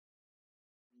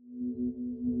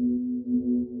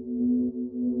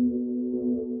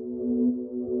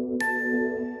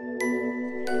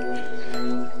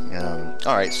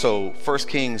All right, so 1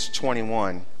 Kings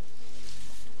 21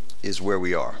 is where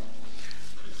we are.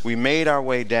 We made our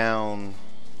way down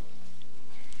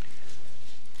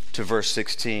to verse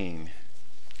 16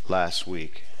 last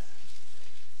week.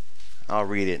 I'll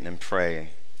read it and then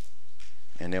pray,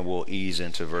 and then we'll ease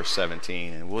into verse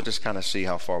 17, and we'll just kind of see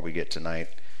how far we get tonight.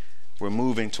 We're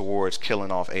moving towards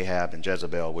killing off Ahab and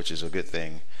Jezebel, which is a good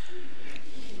thing.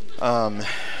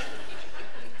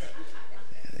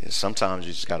 Sometimes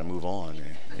you just got to move on,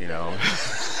 you know.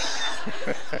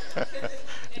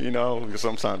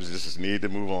 Sometimes you just need to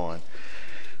move on.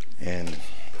 And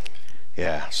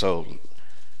yeah, so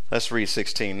let's read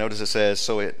 16. Notice it says,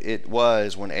 so it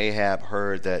was when Ahab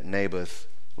heard that Naboth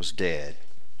was dead,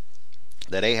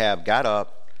 that Ahab got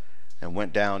up and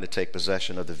went down to take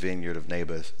possession of the vineyard of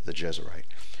Naboth the Jezreelite.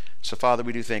 So Father,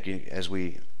 we do thank you as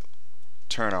we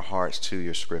turn our hearts to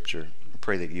your scripture. I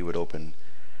pray that you would open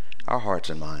our hearts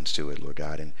and minds to it, Lord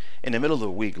God. And in the middle of the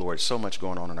week, Lord, so much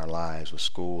going on in our lives with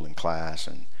school and class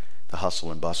and the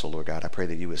hustle and bustle, Lord God. I pray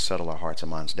that you would settle our hearts and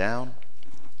minds down,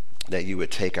 that you would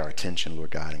take our attention,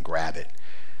 Lord God, and grab it,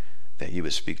 that you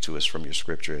would speak to us from your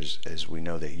scriptures as we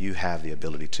know that you have the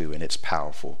ability to, and it's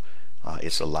powerful.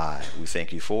 It's alive. We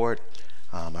thank you for it.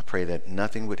 I pray that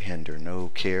nothing would hinder, no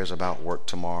cares about work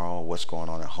tomorrow, what's going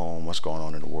on at home, what's going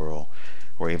on in the world,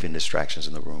 or even distractions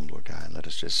in the room, Lord God. And let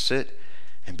us just sit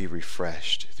and be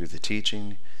refreshed through the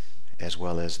teaching as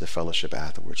well as the fellowship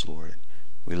afterwards, Lord.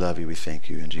 We love you. We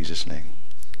thank you in Jesus' name.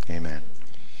 Amen.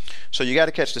 So you got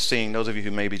to catch the scene. Those of you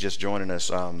who may be just joining us,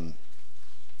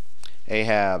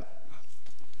 Ahab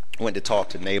went to talk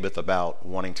to Naboth about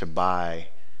wanting to buy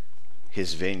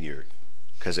his vineyard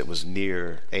because it was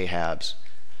near Ahab's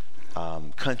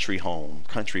country home,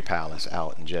 country palace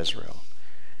out in Jezreel.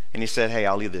 And he said, hey,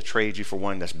 I'll either trade you for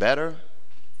one that's better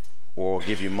or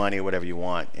give you money or whatever you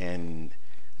want. And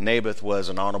Naboth was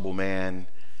an honorable man.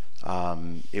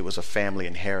 It was a family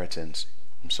inheritance,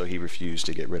 so he refused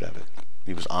to get rid of it.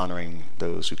 He was honoring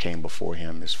those who came before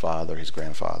him, his father, his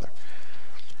grandfather.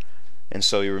 And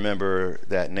so you remember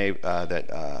that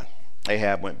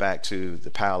Ahab went back to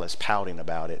the palace pouting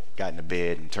about it, got into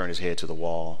bed and turned his head to the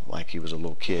wall like he was a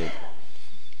little kid.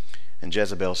 And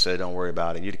Jezebel said, don't worry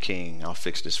about it. You're the king. I'll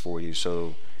fix this for you.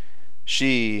 So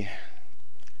she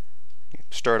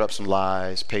stirred up some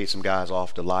lies, paid some guys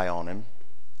off to lie on him,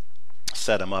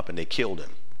 set him up, and they killed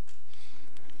him.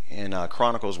 In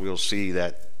Chronicles, we'll see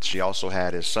that she also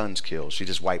had his sons killed. She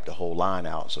just wiped the whole line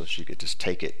out so she could just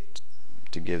take it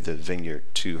to give the vineyard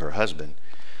to her husband.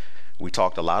 We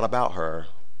talked a little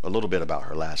bit about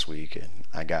her last week,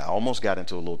 and I almost got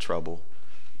into a little trouble,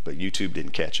 but YouTube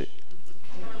didn't catch it.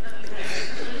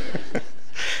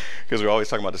 Because we're always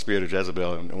talking about the spirit of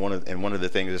Jezebel, and one of the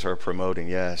things is her promoting,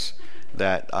 yes,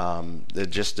 that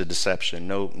just the deception,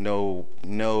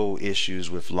 no issues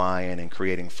with lying and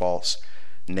creating false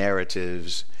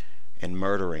narratives and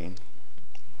murdering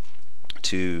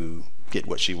to get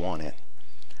what she wanted.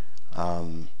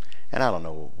 And I don't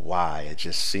know why, it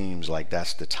just seems like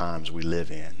that's the times we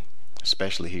live in,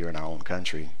 especially here in our own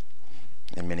country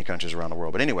and many countries around the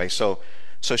world. But anyway, so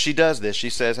she does this. She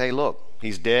says, hey, look,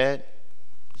 he's dead.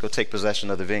 Go take possession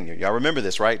of the vineyard. Y'all remember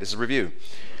this, right? This is a review.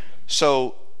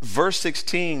 So verse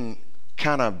 16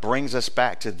 kind of brings us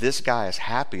back to this guy is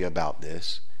happy about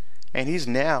this, and he's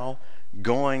now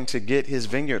going to get his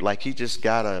vineyard like he just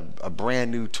got a brand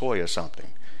new toy or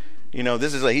something. You know,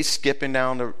 this is like he's skipping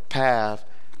down the path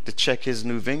to check his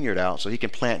new vineyard out so he can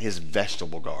plant his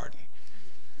vegetable garden,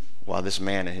 while this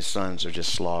man and his sons are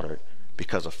just slaughtered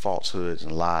because of falsehoods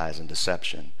and lies and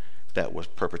deception that was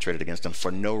perpetrated against him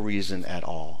for no reason at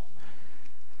all.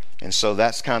 And so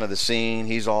that's kind of the scene.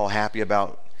 He's all happy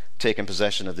about taking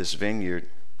possession of this vineyard.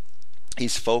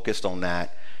 He's focused on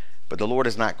that, but the Lord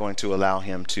is not going to allow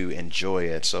him to enjoy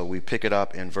it. So we pick it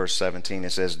up in verse 17.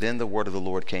 It says, then the word of the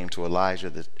Lord came to Elijah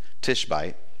the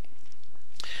Tishbite,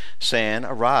 saying,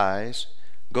 arise,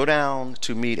 go down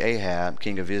to meet Ahab,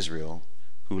 king of Israel,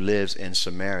 who lives in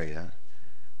Samaria.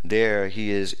 There he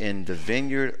is in the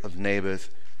vineyard of Naboth,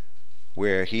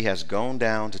 where he has gone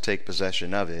down to take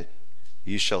possession of it.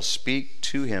 You shall speak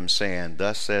to him, saying,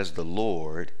 thus says the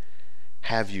Lord,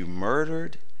 have you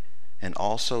murdered and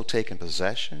also taken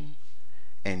possession?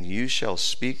 And you shall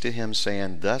speak to him,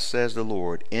 saying, thus says the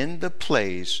Lord, in the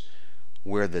place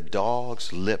where the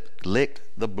dogs licked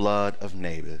the blood of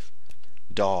Naboth,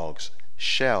 dogs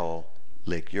shall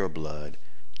lick your blood,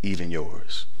 even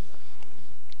yours.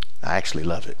 I actually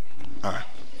love it. All right.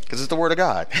 Because it's the word of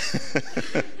God.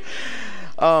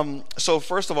 So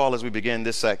first of all, as we begin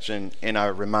this section, and I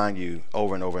remind you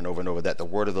over and over and over and over that the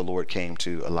word of the Lord came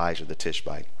to Elijah the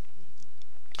Tishbite.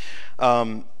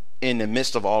 in the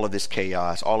midst of all of this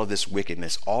chaos, all of this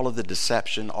wickedness, all of the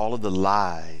deception, all of the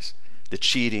lies, the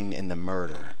cheating and the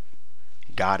murder,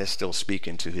 God is still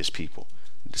speaking to his people,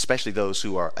 especially those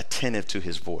who are attentive to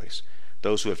his voice,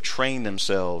 those who have trained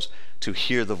themselves to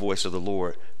hear the voice of the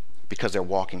Lord because they're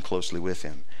walking closely with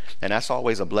him. And that's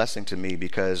always a blessing to me,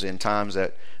 because in times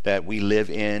that we live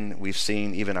in, we've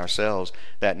seen even ourselves,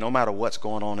 that no matter what's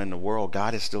going on in the world,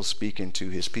 God is still speaking to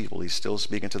his people. He's still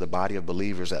speaking to the body of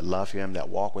believers that love him, that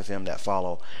walk with him, that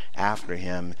follow after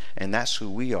him. And that's who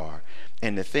we are.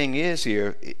 And the thing is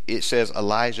here, it says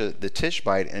Elijah the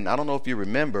Tishbite. And I don't know if you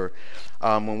remember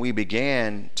when we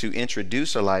began to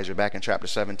introduce Elijah back in chapter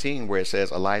 17, where it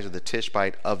says Elijah the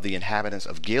Tishbite of the inhabitants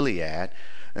of Gilead.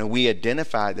 And we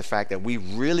identified the fact that we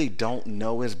really don't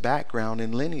know his background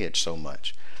and lineage so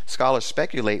much. Scholars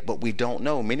speculate, but we don't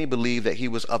know. Many believe that he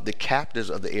was of the captives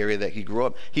of the area that he grew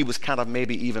up. He was kind of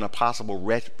maybe even a possible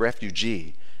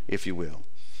refugee, if you will.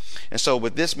 And so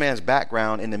with this man's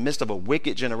background, in the midst of a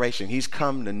wicked generation, he's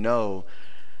come to know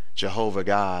Jehovah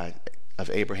God of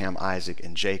Abraham, Isaac,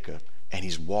 and Jacob, and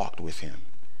he's walked with him.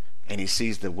 And he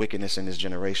sees the wickedness in his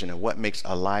generation. And what makes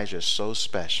Elijah so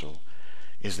special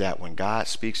is that when God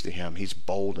speaks to him, he's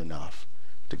bold enough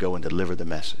to go and deliver the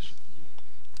message,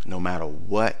 no matter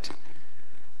what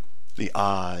the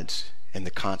odds and the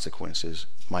consequences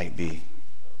might be.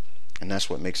 And that's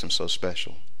what makes him so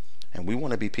special. And we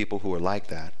want to be people who are like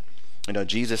that. You know,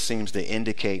 Jesus seems to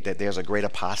indicate that there's a great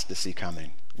apostasy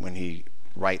coming when he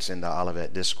writes in the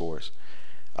Olivet Discourse.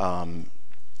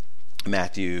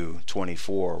 Matthew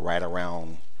 24, right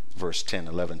around verse 10,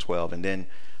 11, 12. And then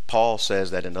Paul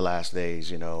says that in the last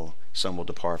days, you know, some will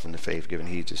depart from the faith, giving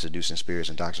heed to seducing spirits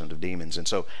and doctrines of demons. And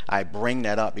so I bring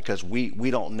that up because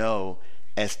we don't know,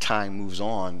 as time moves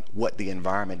on, what the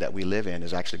environment that we live in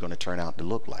is actually going to turn out to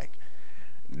look like.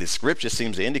 The scripture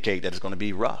seems to indicate that it's going to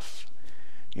be rough,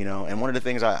 you know. And one of the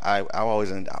things I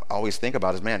always think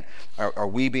about is, man, are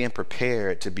we being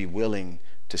prepared to be willing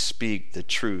to speak the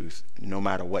truth no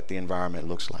matter what the environment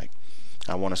looks like?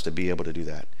 I want us to be able to do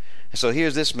that. And so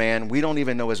here's this man. We don't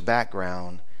even know his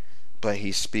background, but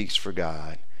he speaks for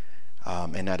God.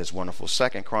 And that is wonderful.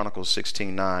 2 Chronicles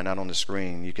 16:9, not on the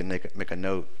screen. You can make a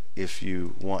note if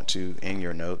you want to in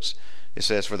your notes. It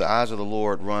says, "For the eyes of the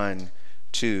Lord run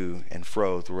to and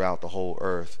fro throughout the whole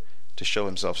earth, to show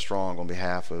himself strong on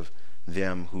behalf of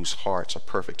them whose hearts are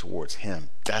perfect towards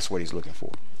him." That's what he's looking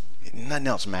for. Nothing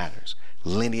else matters.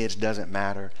 Lineage doesn't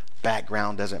matter.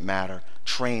 Background doesn't matter.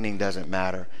 Training doesn't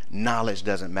matter. Knowledge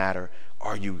doesn't matter.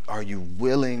 Are you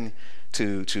willing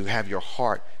to have your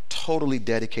heart totally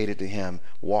dedicated to him,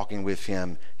 walking with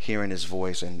him, hearing his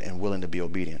voice, and willing to be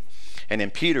obedient? And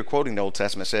then Peter, quoting the Old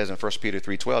Testament, says in 1 Peter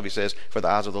 3:12, he says, "For the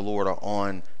eyes of the Lord are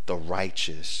on the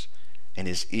righteous, and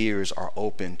his ears are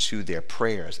open to their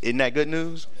prayers." Isn't that good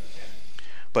news?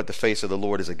 "But the face of the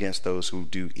Lord is against those who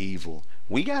do evil."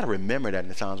 We got to remember that in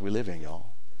the times we live in, y'all.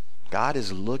 God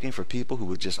is looking for people who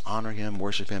would just honor him,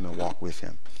 worship him, and walk with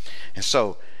him. And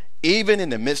so, even in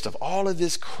the midst of all of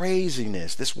this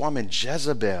craziness, this woman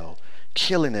Jezebel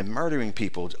killing and murdering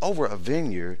people over a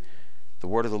vineyard, the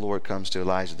word of the Lord comes to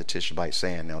Elijah the Tishbite,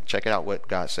 saying, now check it out what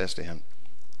God says to him.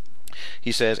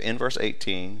 He says in verse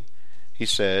 18, he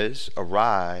says,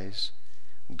 "Arise,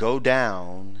 go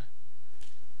down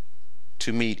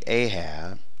to meet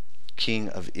Ahab, king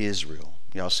of Israel."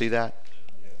 Y'all see that?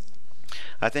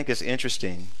 I think it's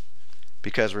interesting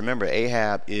because remember,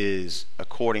 Ahab is,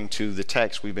 according to the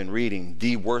text we've been reading,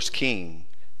 the worst king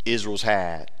Israel's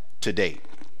had to date.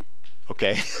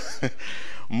 Okay?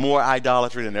 More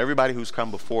idolatry than everybody who's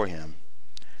come before him.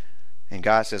 And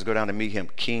God says, go down to meet him,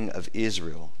 king of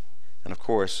Israel. And of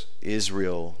course,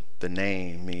 Israel, the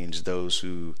name, means those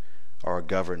who are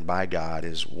governed by God,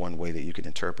 is one way that you can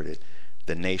interpret it.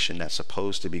 The nation that's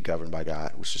supposed to be governed by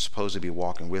God, which is supposed to be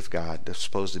walking with God, that's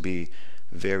supposed to be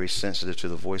very sensitive to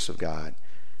the voice of God.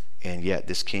 And yet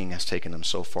this king has taken them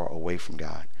so far away from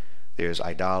God. There's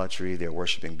idolatry. They're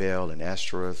worshiping Baal and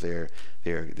Ashtoreth.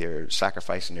 They're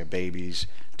sacrificing their babies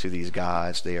to these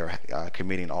gods. They are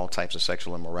committing all types of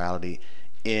sexual immorality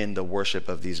in the worship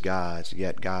of these gods.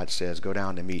 Yet God says, go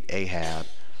down to meet Ahab,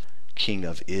 king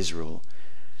of Israel.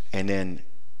 And then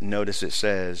notice it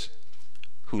says,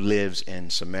 who lives in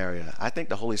Samaria. I think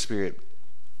the Holy Spirit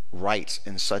writes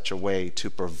in such a way to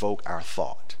provoke our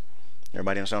thought.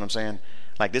 Everybody understand what I'm saying?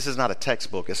 Like, this is not a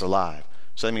textbook, it's alive.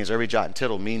 So that means every jot and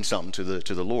tittle means something to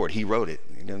the Lord. He wrote it.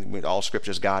 With all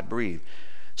scriptures God breathed.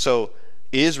 So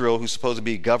Israel, who's supposed to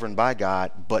be governed by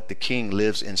God, but the king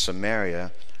lives in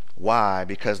Samaria. Why?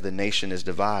 Because the nation is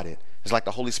divided. It's like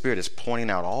the Holy Spirit is pointing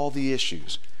out all the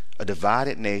issues. A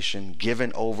divided nation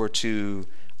given over to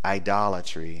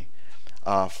idolatry.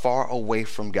 far away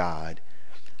from God.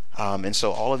 And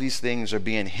so all of these things are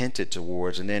being hinted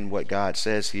towards. And then what God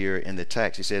says here in the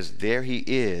text, he says, there he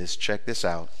is, check this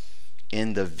out,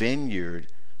 in the vineyard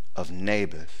of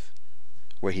Naboth,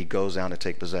 where he goes down to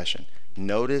take possession.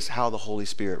 Notice how the Holy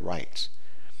Spirit writes.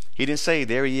 He didn't say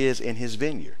there he is in his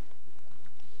vineyard.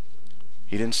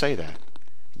 He didn't say that.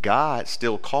 God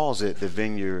still calls it the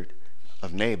vineyard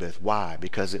of Naboth. Why?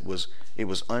 Because it was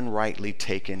unrightly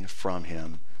taken from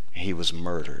him. He was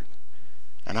murdered.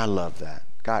 And I love that.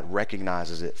 God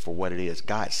recognizes it for what it is.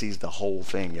 God sees the whole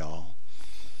thing, y'all.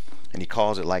 And he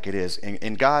calls it like it is.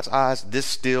 In God's eyes, this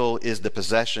still is the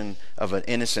possession of an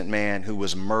innocent man who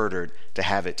was murdered to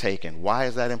have it taken. Why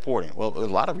is that important? Well, there's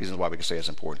a lot of reasons why we can say it's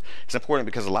important. It's important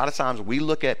because a lot of times we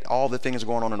look at all the things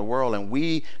going on in the world and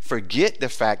we forget the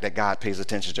fact that God pays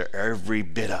attention to every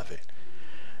bit of it.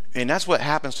 And that's what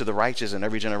happens to the righteous in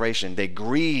every generation. They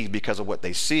grieve because of what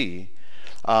they see.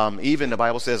 Even the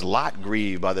Bible says Lot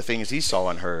grieved by the things he saw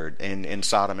and heard in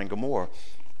Sodom and Gomorrah.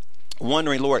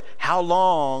 Wondering, Lord, how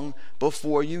long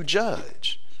before you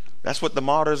judge? That's what the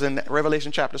martyrs in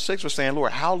Revelation chapter 6 were saying.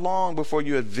 Lord, how long before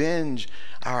you avenge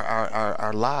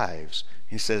our lives?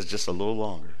 He says, just a little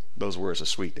longer. Those words are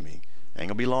sweet to me. Ain't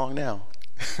gonna be long now.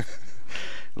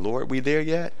 Lord, we there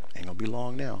yet? Ain't gonna be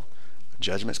long now.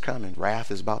 Judgment's coming. Wrath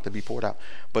is about to be poured out.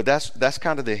 But that's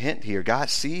kind of the hint here.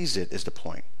 God sees it, is the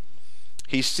point.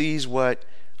 He sees what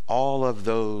all of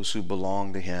those who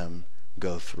belong to him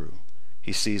go through.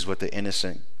 He sees what the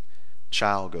innocent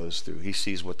child goes through. He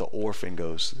sees what the orphan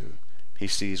goes through. He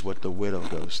sees what the widow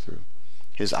goes through.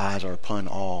 His eyes are upon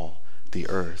all the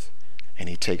earth, and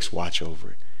he takes watch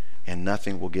over it. And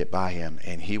nothing will get by him,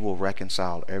 and he will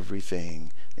reconcile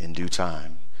everything in due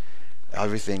time.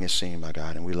 Everything is seen by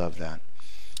God, and we love that.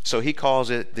 So he calls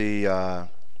it the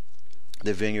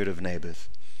vineyard of Naboth.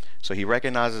 So he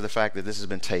recognizes the fact that this has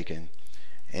been taken,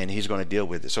 and he's going to deal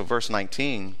with it. So verse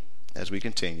 19, as we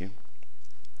continue,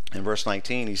 in verse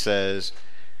 19 he says,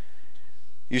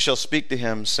 you shall speak to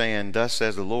him, saying, thus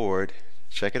says the Lord,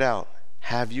 check it out,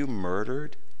 have you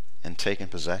murdered and taken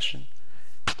possession?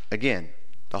 Again,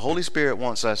 the Holy Spirit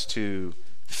wants us to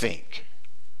think.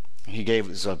 He gave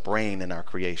us a brain in our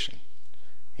creation.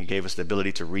 He gave us the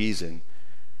ability to reason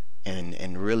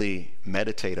and really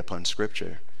meditate upon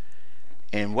Scripture.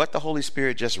 And what the Holy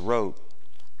Spirit just wrote,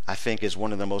 I think, is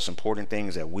one of the most important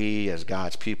things that we as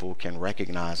God's people can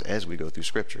recognize as we go through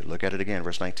Scripture. Look at it again,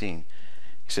 verse 19.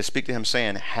 He says, speak to him,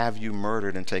 saying, have you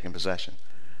murdered and taken possession?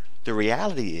 The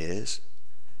reality is,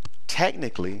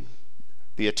 technically,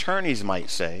 the attorneys might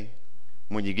say,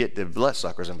 when you get the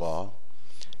bloodsuckers involved,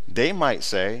 they might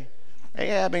say,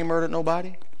 Ahab ain't murdered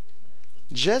nobody.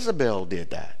 Jezebel did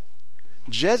that.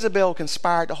 Jezebel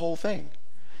conspired the whole thing.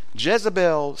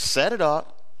 Jezebel set it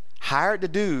up, hired the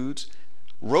dudes,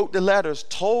 wrote the letters,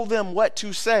 told them what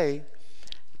to say,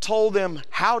 told them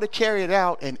how to carry it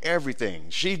out, and everything.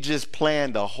 She just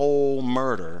planned the whole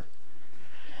murder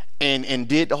and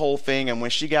did the whole thing. And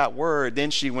when she got word,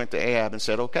 then she went to Ahab and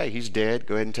said, okay, he's dead,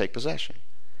 go ahead and take possession.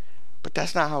 But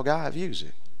that's not how God views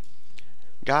it.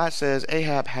 God says,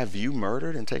 Ahab, have you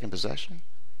murdered and taken possession?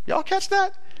 Y'all catch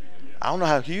that? I don't know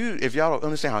how huge, if y'all don't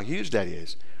understand how huge that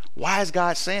is. Why is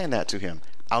God saying that to him?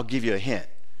 I'll give you a hint.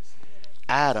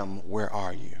 Adam, where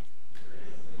are you?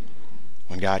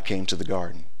 When God came to the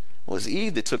garden. Well, it was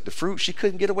Eve that took the fruit. She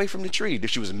couldn't get away from the tree.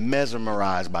 She was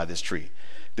mesmerized by this tree.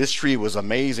 This tree was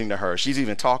amazing to her. She's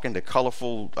even talking to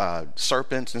colorful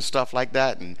serpents and stuff like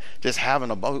that, and just having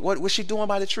what's she doing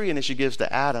by the tree? And then she gives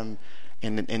to Adam,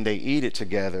 and they eat it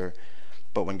together.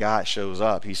 But when God shows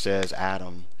up, he says,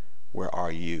 Adam, where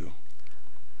are you?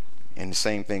 And the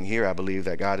same thing here, I believe,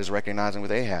 that God is recognizing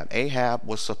with Ahab. Ahab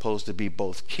was supposed to be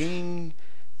both king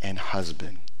and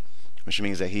husband, which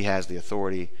means that he has the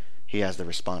authority, he has the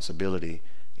responsibility.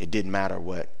 It didn't matter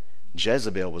what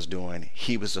Jezebel was doing,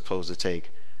 he was supposed to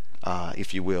take,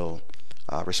 if you will,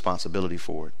 responsibility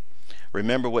for it.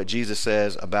 Remember what Jesus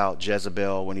says about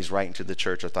Jezebel when he's writing to the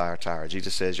church of Thyatira.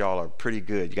 Jesus says, y'all are pretty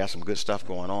good. You got some good stuff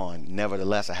going on.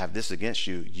 Nevertheless, I have this against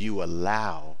you. You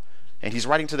allow. And he's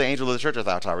writing to the angel of the church of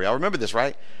Thyatira. Y'all remember this,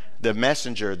 right? The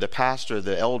messenger, the pastor,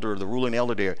 the elder, the ruling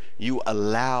elder there. You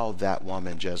allow that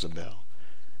woman Jezebel.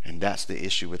 And that's the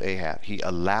issue with Ahab. He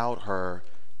allowed her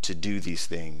to do these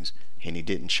things, and he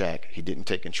didn't check. He didn't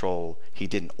take control. He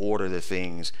didn't order the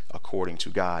things according to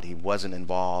God. He wasn't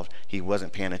involved. He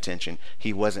wasn't paying attention.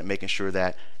 He wasn't making sure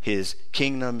that his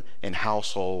kingdom and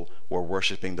household were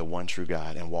worshiping the one true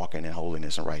God and walking in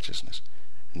holiness and righteousness.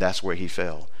 And that's where he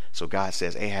fell. So God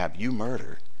says, Ahab, you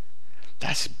murdered.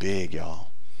 That's big, y'all.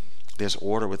 There's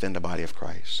order within the body of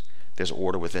Christ. There's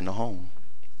order within the home.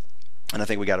 And I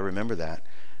think we got to remember that.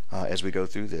 as we go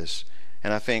through this.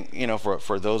 And I think,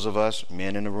 for those of us,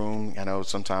 men in the room, I know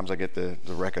sometimes I get the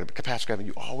record, Pastor Kevin,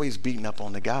 you always beating up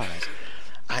on the guys.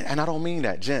 And I don't mean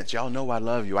that. Gents, y'all know I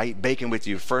love you. I eat bacon with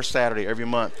you first Saturday every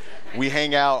month. We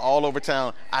hang out all over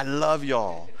town. I love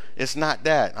y'all. It's not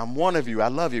that. I'm one of you. I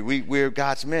love you. We're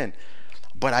God's men.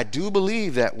 But I do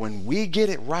believe that when we get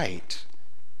it right,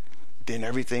 then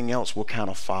everything else will kind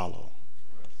of follow.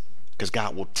 Because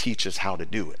God will teach us how to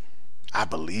do it. I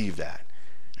believe that.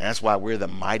 And that's why we're the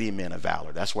mighty men of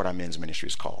valor. That's what our men's ministry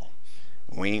is called.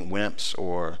 We ain't wimps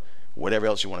or whatever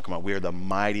else you want to come up. We're the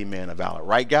mighty men of valor.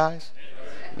 Right, guys?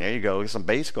 There you go. Get some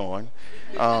bass going.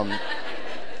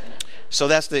 So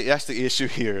that's the issue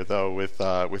here, though,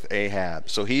 with Ahab.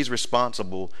 So he's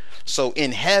responsible. So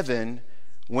in heaven,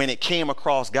 when it came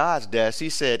across God's desk, he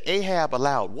said, Ahab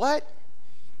allowed what?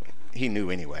 He knew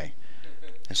anyway.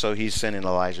 And so he's sending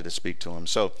Elijah to speak to him.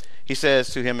 So he says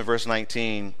to him in verse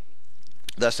 19,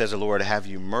 thus says the Lord, have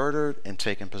you murdered and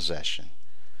taken possession?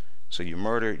 So you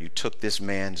murdered, you took this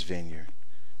man's vineyard.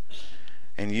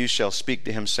 And you shall speak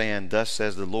to him, saying, thus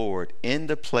says the Lord, in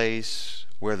the place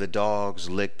where the dogs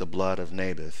licked the blood of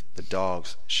Naboth, the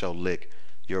dogs shall lick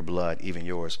your blood, even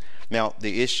yours. Now,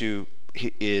 the issue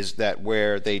is that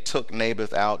where they took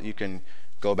Naboth out, you can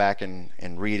go back and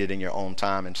read it in your own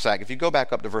time. In fact, if you go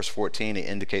back up to verse 14, it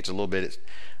indicates a little bit.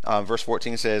 Verse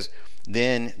 14 says,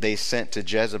 then they sent to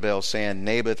Jezebel, saying,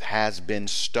 Naboth has been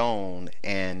stoned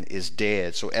and is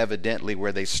dead. So evidently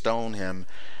where they stoned him,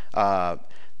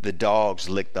 the dogs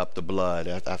licked up the blood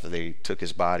after they took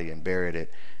his body and buried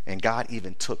it. And God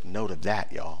even took note of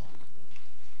that, y'all.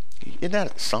 Isn't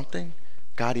that something?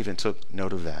 God even took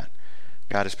note of that.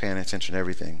 God is paying attention to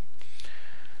everything.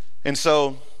 And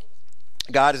so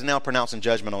God is now pronouncing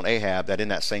judgment on Ahab that in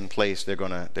that same place the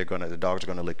dogs are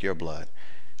gonna lick your blood.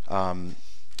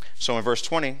 So in verse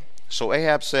 20, so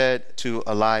Ahab said to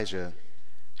Elijah,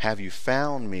 have you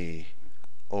found me,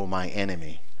 O my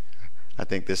enemy? I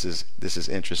think this is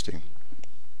interesting.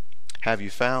 Have you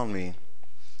found me,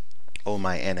 O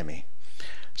my enemy?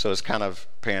 So it's kind of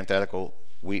parenthetical.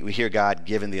 We hear God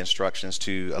giving the instructions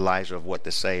to Elijah of what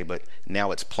to say, but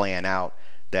now it's playing out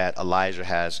that Elijah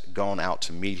has gone out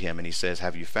to meet him, and he says,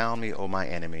 have you found me, O my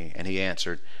enemy? And he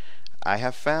answered, I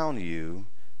have found you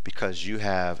because you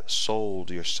have sold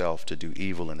yourself to do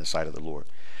evil in the sight of the Lord.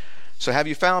 So have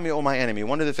you found me, O my enemy?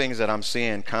 One of the things that I'm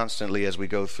seeing constantly as we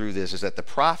go through this is that the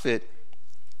prophets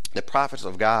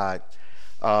of God,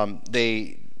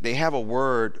 they have a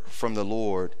word from the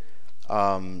Lord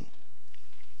for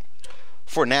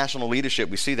national leadership.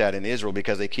 We see that in Israel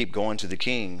because they keep going to the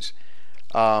kings.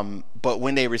 But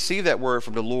when they receive that word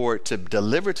from the Lord to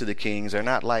deliver to the kings, they're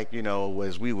not like,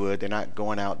 as we would. They're not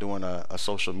going out doing a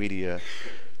social media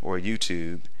or a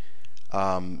YouTube.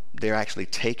 They're actually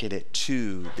taking it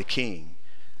to the king.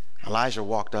 Elijah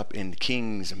walked up in the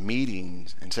king's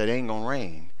meetings and said, it ain't going to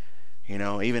rain,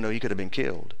 even though he could have been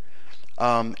killed.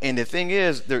 And the thing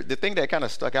is, the thing that kind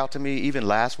of stuck out to me, even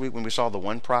last week when we saw the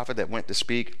one prophet that went to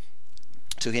speak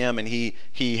to him, and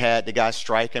he had the guy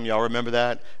strike him. Y'all remember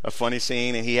that? A funny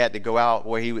scene. And he had to go out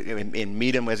where and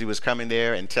meet him as he was coming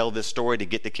there and tell this story to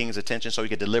get the king's attention so he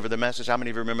could deliver the message. How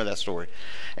many of you remember that story?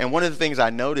 And one of the things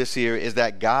I notice here is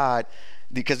that God,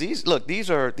 because these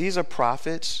are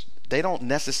prophets. They don't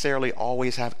necessarily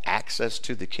always have access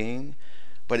to the king,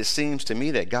 but it seems to me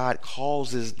that God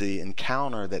causes the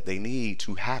encounter that they need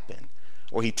to happen,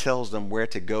 or he tells them where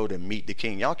to go to meet the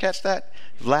king. Y'all catch that?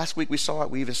 Last week we saw it.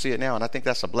 We even see it now. And I think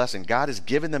that's a blessing. God is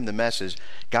giving them the message.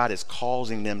 God is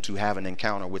causing them to have an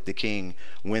encounter with the king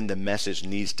when the message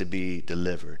needs to be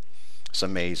delivered. It's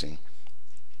amazing.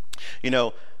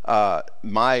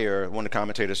 Meyer, one of the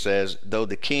commentators, says, though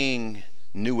the king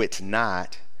knew it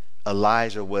not,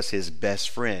 Elijah was his best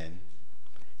friend,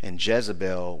 and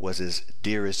Jezebel was his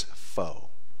dearest foe.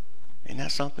 Isn't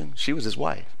that something? She was his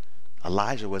wife.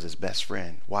 Elijah was his best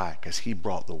friend. Why? Because he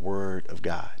brought the word of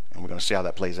God. And we're going to see how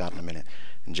that plays out in a minute.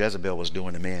 And Jezebel was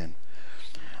doing him in.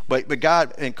 But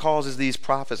God causes these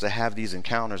prophets to have these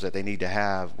encounters that they need to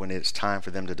have when it's time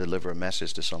for them to deliver a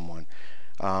message to someone.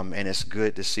 And it's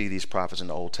good to see these prophets in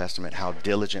the Old Testament, how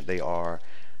diligent they are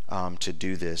to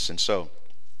do this. And so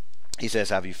he says,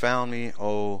 have you found me,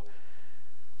 O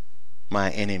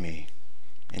my enemy?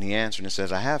 And he answered and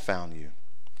says, I have found you.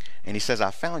 And he says,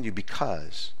 I found you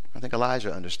because... I think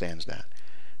Elijah understands that.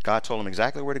 God told him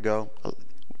exactly where to go.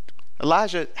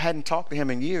 Elijah hadn't talked to him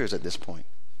in years at this point.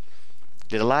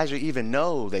 Did Elijah even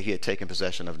know that he had taken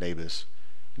possession of Naboth's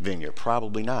vineyard?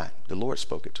 Probably not. The Lord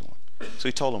spoke it to him. So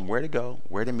he told him where to go,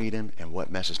 where to meet him, and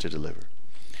what message to deliver.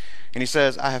 And he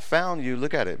says, I have found you,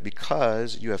 look at it,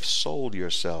 because you have sold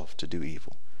yourself to do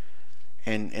evil.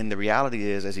 And the reality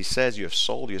is, as he says, you have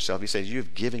sold yourself. He says you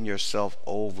have given yourself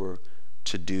over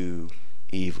to do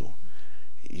evil.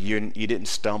 You didn't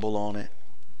stumble on it.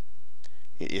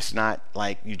 It's not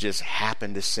like you just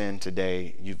happened to sin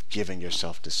today. You've given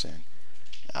yourself to sin.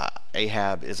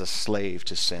 Ahab is a slave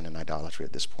to sin and idolatry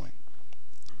at this point.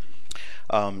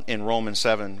 In Romans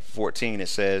 7:14 it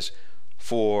says,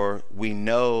 for we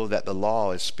know that the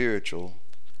law is spiritual,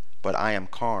 but I am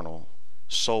carnal,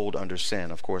 sold under sin.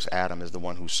 Of course, Adam is the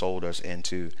one who sold us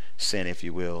into sin, if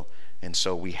you will. And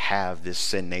so we have this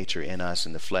sin nature in us,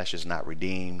 and the flesh is not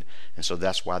redeemed. And so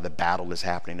that's why the battle is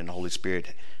happening in the Holy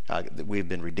Spirit. We've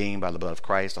been redeemed by the blood of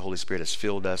Christ. The Holy Spirit has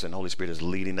filled us, and the Holy Spirit is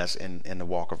leading us in the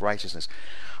walk of righteousness.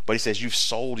 But he says you've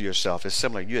sold yourself. It's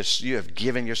similar. You have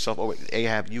given yourself over.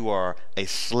 Ahab, you are a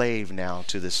slave now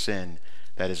to the sin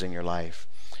that is in your life.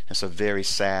 It's a very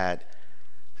sad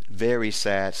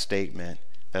statement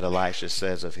that Elisha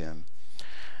says of him.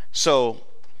 So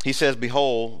he says,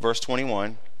 behold, verse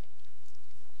 21,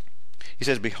 he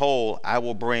says, behold, I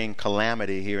will bring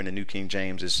calamity, here in the New King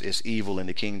James, it's evil in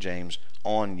the King James,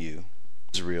 on you,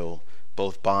 Israel,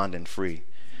 both bond and free.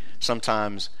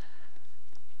 Sometimes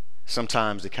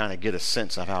to kind of get a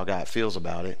sense of how God feels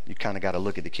about it, you kind of got to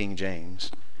look at the King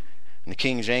James. And the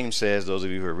King James says, those of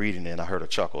you who are reading it, I heard a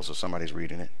chuckle, so somebody's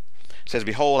reading it. It says,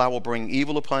 behold, I will bring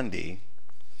evil upon thee,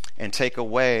 and take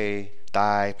away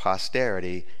thy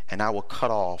posterity, and I will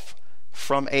cut off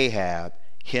from Ahab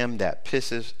him that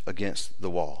pisses against the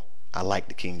wall. I like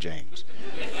the King James.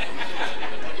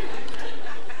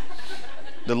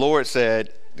 The Lord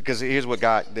said, because here's what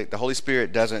God, the Holy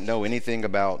Spirit doesn't know anything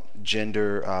about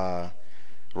gender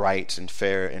rights and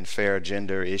fair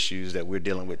gender issues that we're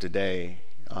dealing with today,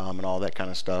 and all that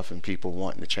kind of stuff, and people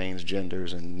wanting to change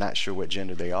genders and not sure what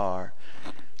gender they are.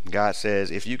 God says,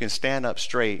 if you can stand up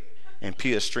straight and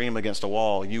pee a stream against a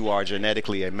wall, you are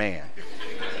genetically a man.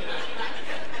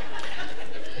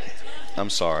 I'm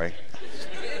sorry.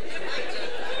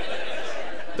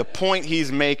 The point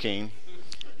he's making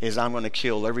is I'm going to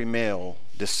kill every male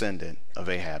descendant of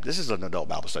Ahab. This is an adult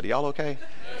Bible study. Y'all okay?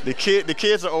 The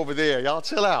kids are over there. Y'all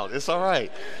chill out. It's all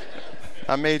right.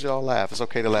 I made y'all laugh. It's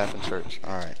okay to laugh in church.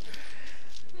 All right.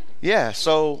 Yeah,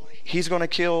 so he's going to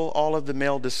kill all of the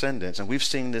male descendants. And we've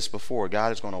seen this before.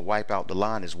 God is going to wipe out the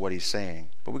line is what he's saying.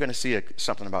 But we're going to see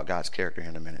something about God's character here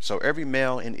in a minute. So every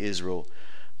male in Israel,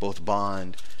 both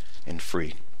bond and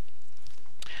free.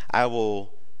 I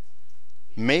will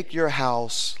make your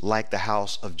house like the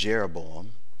house of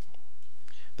Jeroboam,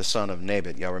 the son of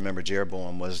Nebat. Y'all remember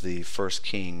Jeroboam was the first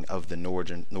king of the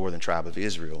northern tribes of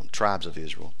Israel.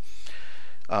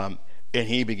 And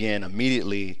he began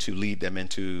immediately to lead them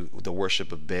into the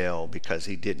worship of Baal, because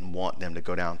he didn't want them to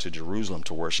go down to Jerusalem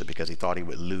to worship, because he thought he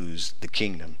would lose the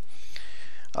kingdom.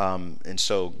 And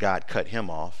so God cut him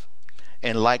off.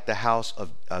 And like the house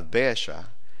of Baasha,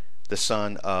 the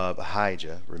son of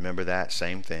Ahijah, remember that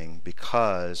same thing,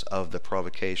 because of the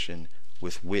provocation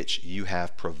with which you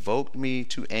have provoked me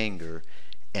to anger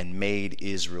and made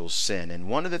Israel sin. And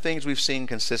one of the things we've seen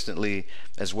consistently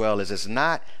as well is it's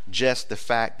not just the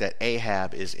fact that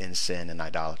Ahab is in sin and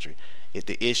idolatry.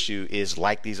 The issue is,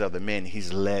 like these other men,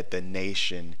 he's led the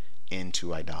nation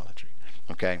into idolatry.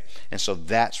 Okay? And so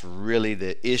that's really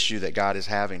the issue that God is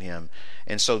having him.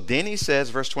 And so then he says,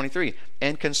 verse 23,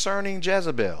 and concerning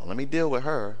Jezebel, let me deal with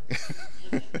her.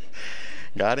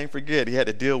 God didn't forget. He had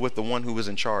to deal with the one who was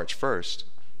in charge first.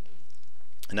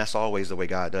 And that's always the way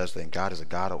God does things. God is a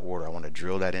God of order. I want to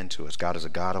drill that into us. God is a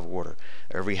God of order.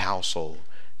 Every household,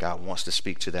 God wants to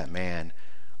speak to that man.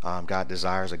 God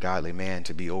desires a godly man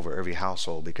to be over every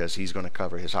household, because he's going to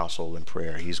cover his household in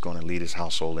prayer. He's going to lead his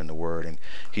household in the word, and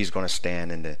he's going to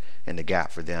stand in the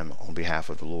gap for them on behalf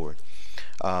of the Lord.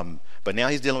 But now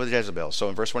he's dealing with Jezebel. So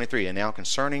in verse 23, and now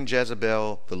concerning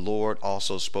Jezebel, the Lord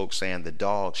also spoke, saying, the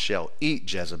dogs shall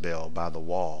eat Jezebel by the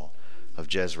wall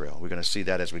of Jezreel. We're going to see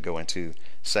that as we go into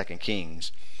 2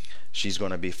 Kings. She's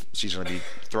going to be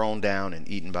thrown down and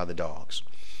eaten by the dogs.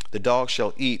 The dogs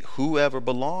shall eat whoever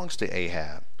belongs to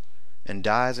Ahab and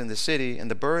dies in the city, and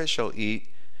the birds shall eat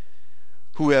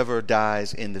whoever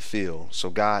dies in the field. So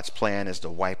God's plan is to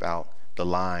wipe out the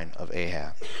line of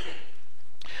Ahab.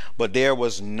 But there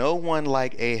was no one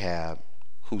like Ahab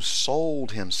who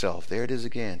sold himself, there it is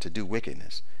again, to do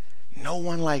wickedness. No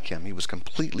one like him. He was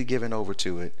completely given over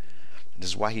to it.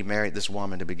 This is why he married this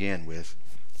woman to begin with.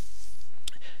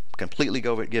 Completely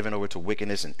given over to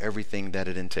wickedness and everything that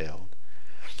it entailed.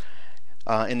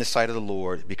 In the sight of the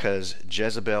Lord, because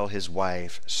Jezebel, his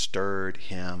wife, stirred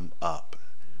him up.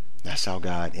 That's how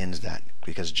God ends that.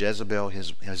 Because Jezebel,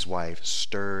 his wife,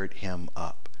 stirred him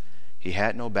up. He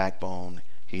had no backbone.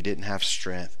 He didn't have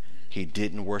strength. He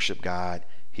didn't worship God.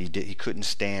 He couldn't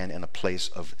stand in a place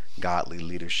of godly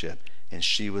leadership. And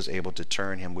she was able to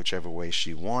turn him whichever way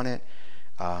she wanted.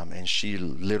 And she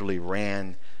literally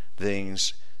ran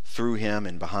things through him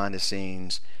and behind the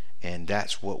scenes. And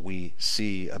that's what we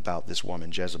see about this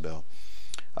woman, Jezebel.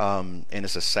 And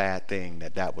it's a sad thing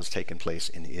that was taking place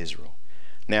in Israel.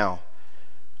 Now,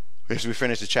 as we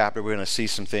finish the chapter, we're going to see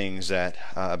some things that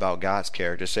about God's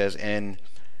character. It says, and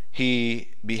he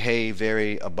behaved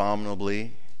very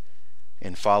abominably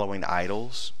in following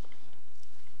idols,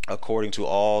 according to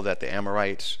all that the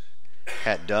Amorites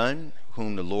had done,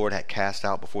 whom the Lord had cast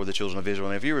out before the children of Israel.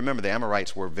 And if you remember, the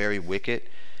Amorites were very wicked.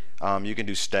 You can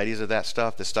do studies of that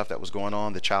stuff, the stuff that was going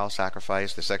on, the child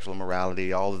sacrifice, the sexual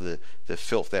immorality, all of the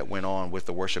filth that went on with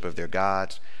the worship of their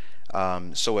gods.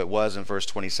 So it was in verse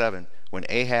 27, when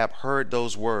Ahab heard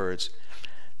those words,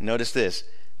 notice this,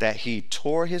 that he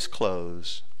tore his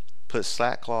clothes, put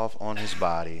sackcloth on his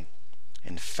body,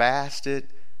 and fasted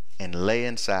and lay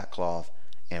in sackcloth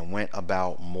and went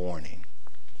about mourning.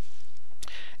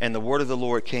 And the word of the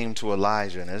Lord came to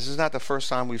Elijah. And this is not the first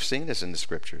time we've seen this in the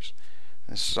scriptures.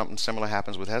 Something similar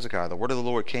happens with Hezekiah. The word of the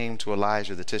Lord came to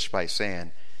Elijah the Tishbite,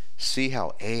 saying, see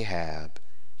how Ahab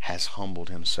has humbled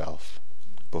himself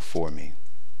before me.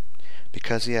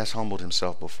 Because he has humbled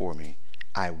himself before me,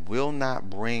 I will not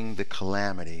bring the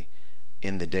calamity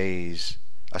in his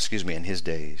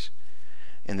days.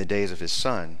 In the days of his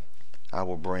son, I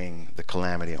will bring the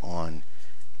calamity on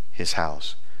his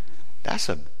house. That's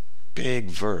a big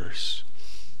verse.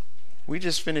 We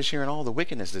just finished hearing all the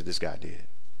wickedness that this guy did.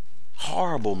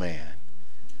 Horrible man.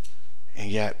 And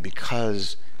yet,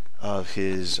 because of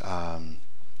his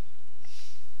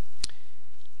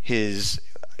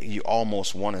you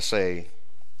almost want to say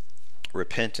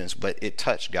repentance, but it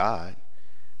touched God.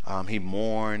 He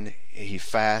mourned, he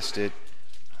fasted,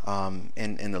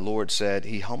 and the Lord said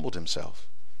he humbled himself.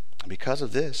 Because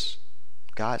of this,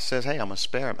 God says, hey, I'm going to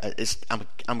spare him.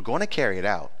 I'm going to carry it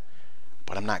out,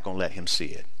 but I'm not going to let him see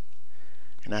it.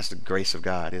 And that's the grace of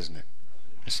God, isn't it?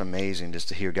 It's amazing just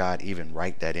to hear God even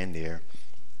write that in there.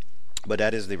 But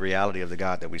that is the reality of the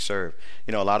God that we serve.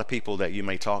 You know, a lot of people that you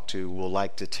may talk to will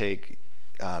like to take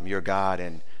your God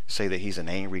and say that he's an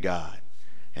angry God.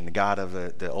 And the God of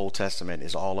the Old Testament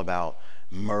is all about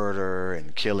murder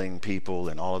and killing people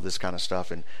and all of this kind of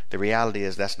stuff. And the reality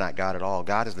is that's not God at all.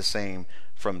 God is the same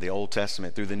from the Old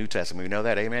Testament through the New Testament. We know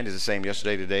that, amen? He's the same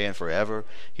yesterday, today, and forever.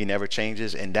 He never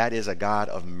changes. And that is a God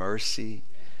of mercy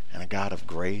and a God of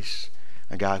grace,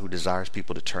 a God who desires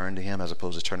people to turn to him as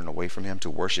opposed to turning away from him, to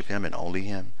worship him and only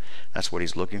him. That's what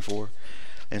he's looking for.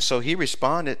 And so he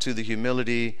responded to the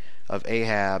humility of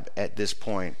Ahab at this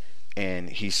point, and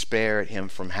he spared him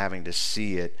from having to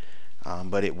see it,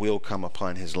 but it will come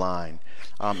upon his line.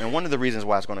 And one of the reasons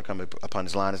why it's going to come upon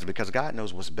his line is because God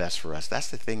knows what's best for us. That's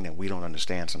the thing that we don't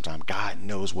understand sometimes. God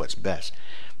knows what's best.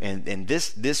 And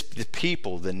the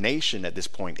people, the nation at this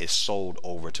point is sold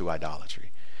over to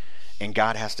idolatry. And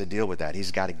God has to deal with that.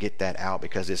 He's got to get that out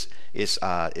because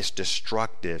it's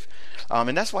destructive.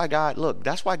 And that's why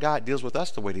that's why God deals with us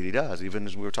the way that he does. Even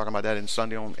as we were talking about that in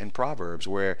Sunday in Proverbs,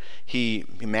 where he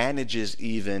manages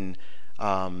even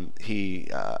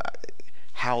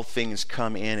how things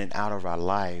come in and out of our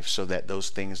life so that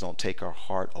those things don't take our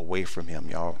heart away from him.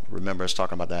 Y'all remember us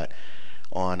talking about that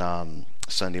on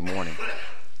Sunday morning.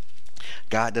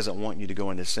 God doesn't want you to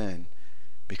go into sin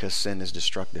because sin is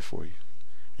destructive for you.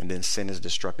 And then sin is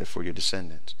destructive for your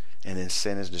descendants. And then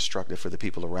sin is destructive for the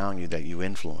people around you that you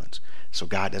influence. So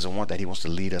God doesn't want that. He wants to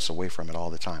lead us away from it all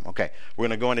the time. Okay, we're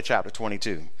going to go into chapter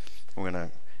 22. We're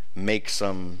going to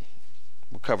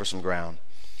we'll cover some ground.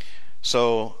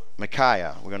 So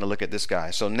Micaiah, we're going to look at this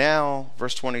guy. So now,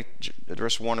 verse 1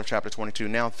 of chapter 22,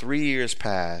 now 3 years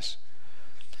pass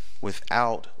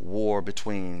without war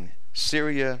between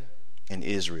Syria and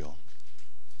Israel.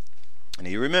 And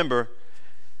you remember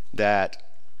that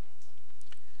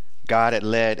God had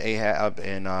led Ahab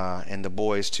and the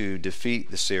boys to defeat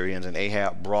the Syrians, and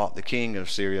Ahab brought the king of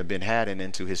Syria, Ben-Hadad,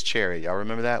 into his chariot. Y'all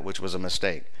remember that? Which was a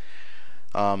mistake.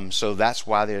 So that's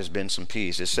why there's been some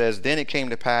peace. It says, then it came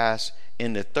to pass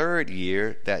in the 3rd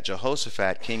year that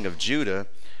Jehoshaphat, king of Judah,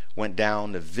 went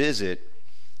down to visit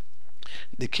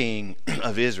the king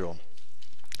of Israel.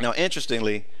 Now,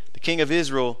 interestingly, the king of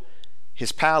Israel,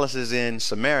 his palace is in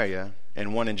Samaria,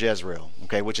 and one in Jezreel,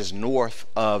 okay, which is north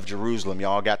of Jerusalem.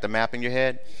 Y'all got the map in your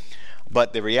head?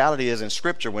 But the reality is in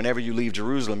Scripture, whenever you leave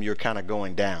Jerusalem, you're kind of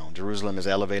going down. Jerusalem is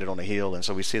elevated on a hill, and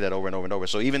so we see that over and over and over.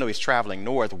 So even though he's traveling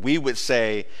north, we would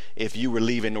say if you were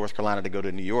leaving North Carolina to go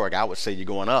to New York, I would say you're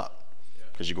going up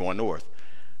because you're going north.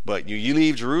 But you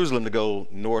leave Jerusalem to go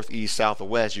north, east, south, or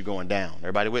west, you're going down.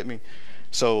 Everybody with me?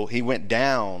 So he went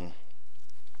down,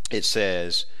 it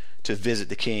says, to visit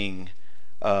the king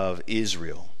of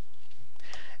Israel.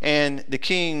 And the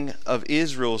king of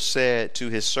Israel said to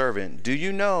his servant, do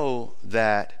you know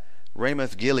that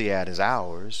Ramoth Gilead is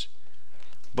ours,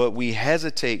 but we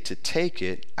hesitate to take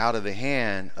it out of the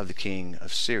hand of the king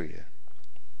of Syria?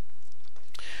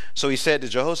 So he said to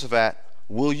Jehoshaphat,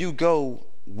 will you go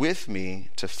with me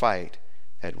to fight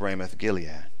at Ramoth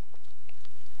Gilead?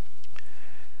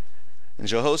 And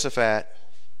Jehoshaphat,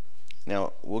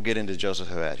 now we'll get into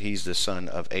Jehoshaphat. He's the son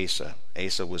of Asa.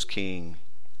 Asa was king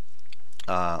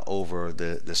over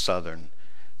the southern,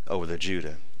 over the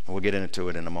Judah. We'll get into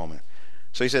it in a moment.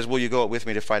 So he says, will you go up with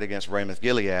me to fight against Ramoth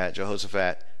Gilead?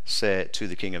 Jehoshaphat said to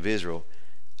the king of Israel,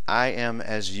 I am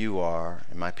as you are,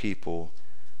 and my people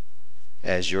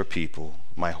as your people,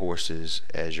 my horses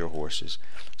as your horses.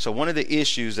 So one of the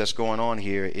issues that's going on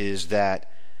here is that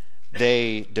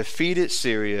they defeated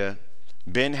Syria.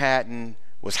 Ben-Hadad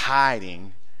was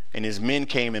hiding, and his men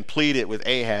came and pleaded with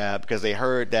Ahab because they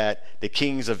heard that the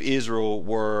kings of Israel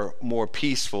were more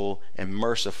peaceful and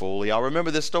merciful. Y'all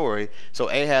remember this story? So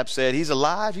Ahab said, he's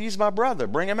alive, he's my brother,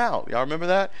 bring him out. Y'all remember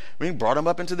that? I mean, brought him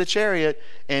up into the chariot,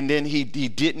 and then he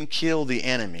didn't kill the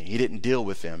enemy. He didn't deal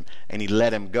with him, and he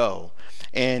let him go.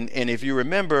 And if you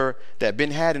remember that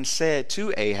Ben-Hadad said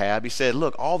to Ahab, he said,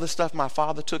 look, all the stuff my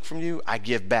father took from you, I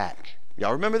give back.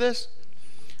 Y'all remember this?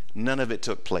 None of it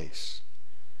took place.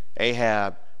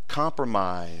 Ahab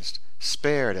compromised,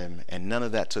 spared him, and none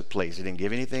of that took place. He didn't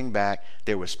give anything back.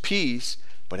 There was peace,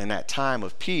 but in that time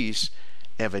of peace,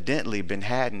 evidently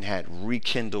Ben-Hadad had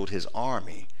rekindled his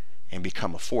army and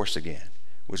become a force again,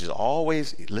 which is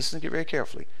always, listen, get very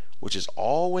carefully, which is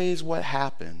always what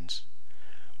happens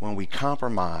when we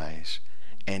compromise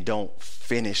and don't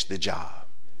finish the job.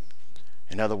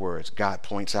 In other words, God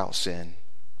points out sin,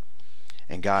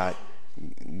 and God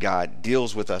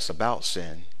deals with us about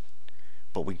sin,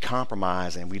 but we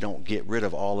compromise and we don't get rid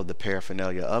of all of the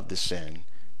paraphernalia of the sin,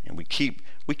 and we keep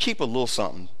a little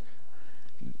something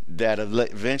that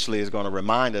eventually is going to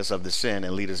remind us of the sin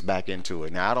and lead us back into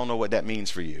it. Now, I don't know what that means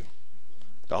for you.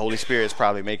 The Holy Spirit is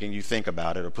probably making you think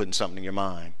about it or putting something in your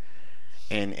mind.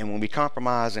 And when we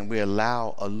compromise and we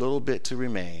allow a little bit to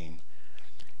remain,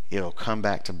 it'll come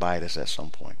back to bite us at some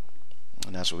point.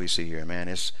 And that's what we see here, man.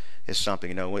 It's something,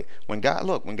 you know, when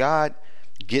God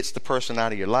gets the person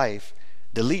out of your life,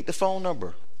 delete the phone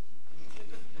number.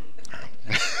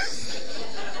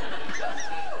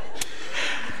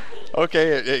 Okay,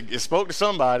 it spoke to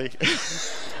somebody.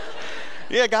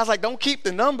 Yeah, God's like, don't keep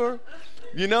the number.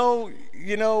 You know,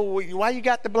 why you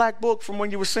got the black book from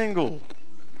when you were single?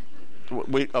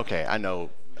 Okay, I know,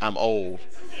 I'm old.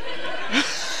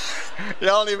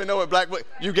 Y'all don't even know what black book.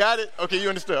 You got it? Okay, you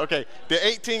understood. Okay, the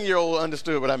 18-year-old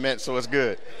understood what I meant, so it's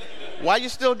good. Why you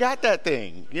still got that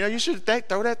thing? You know, you should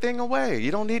throw that thing away.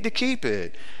 You don't need to keep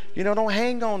it. You know, don't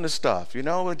hang on to stuff. You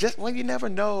know, you never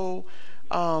know.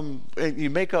 You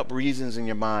make up reasons in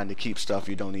your mind to keep stuff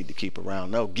you don't need to keep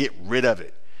around. No, get rid of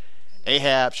it.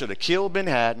 Ahab should have killed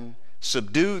Ben-Hadad,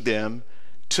 subdued them,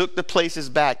 took the places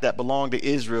back that belonged to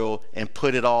Israel, and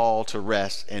put it all to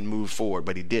rest and moved forward.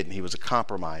 But he didn't. He was a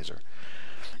compromiser.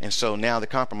 And so now the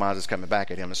compromise is coming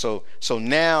back at him. And so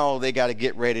now they got to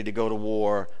get ready to go to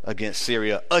war against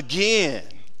Syria again,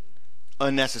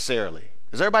 unnecessarily.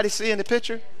 Is everybody seeing the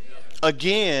picture?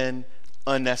 Again,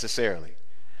 unnecessarily.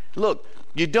 Look,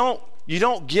 you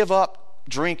don't give up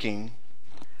drinking,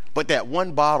 but that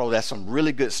one bottle, that's some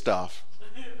really good stuff,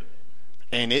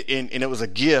 and it was a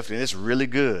gift, and it's really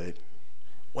good.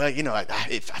 Well, you know, I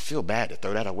feel bad to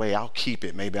throw that away. I'll keep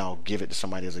it. Maybe I'll give it to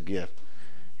somebody as a gift.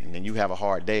 And then you have a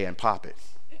hard day and pop it.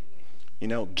 You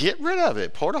know, get rid of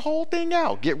it. Pour the whole thing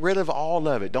out. Get rid of all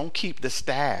of it. Don't keep the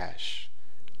stash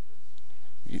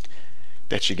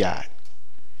that you got.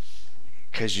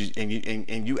 Because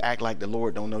you act like the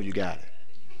Lord don't know you got it.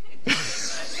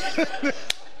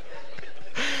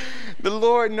 The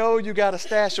Lord knows you got a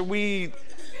stash of weed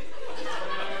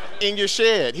in your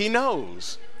shed. He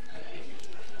knows.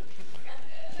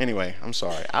 Anyway, I'm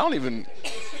sorry.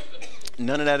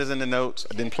 None of that is in the notes.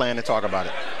 I didn't plan to talk about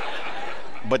it.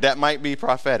 But that might be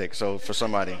prophetic, so for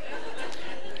somebody.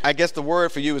 I guess the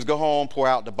word for you is go home, pour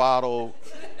out the bottle.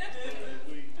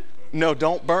 No,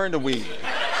 don't burn the weed.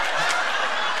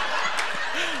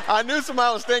 I knew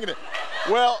somebody was thinking it.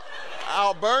 Well,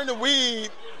 I'll burn the weed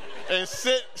and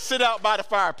sit out by the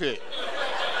fire pit.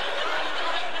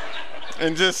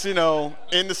 And just, in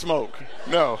the smoke.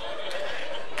 No.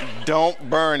 Don't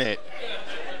burn it.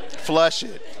 Flush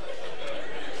it.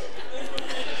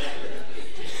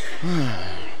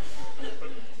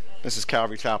 This is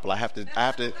Calvary Chapel. I have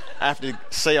to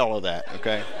say all of that,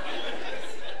 okay?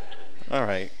 All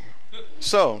right.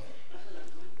 So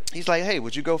he's like, hey,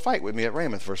 would you go fight with me at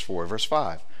Ramoth, verse 4, verse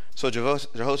 5. So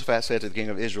Jehoshaphat said to the king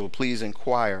of Israel, please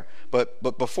inquire. But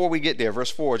before we get there, verse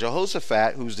 4,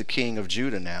 Jehoshaphat, who's the king of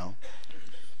Judah now,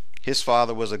 his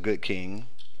father was a good king.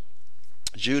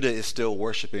 Judah is still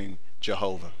worshiping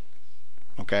Jehovah.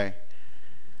 Okay?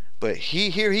 But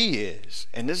here he is.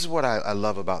 And this is what I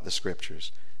love about the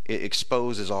scriptures. It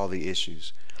exposes all the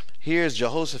issues. Here's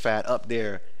Jehoshaphat up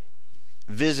there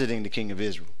visiting the king of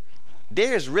Israel.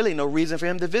 There's really no reason for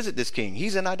him to visit this king.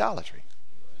 He's in idolatry.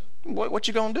 What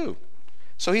you gonna do?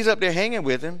 So he's up there hanging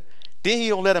with him. Then he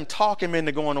don't let him talk him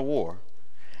into going to war.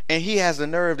 And he has the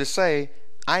nerve to say,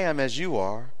 I am as you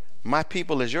are, my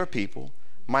people as your people,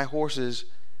 my horses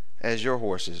as your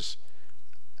horses.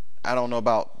 I don't know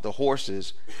about the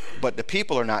horses, but the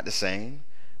people are not the same,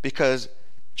 because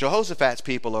Jehoshaphat's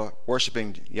people are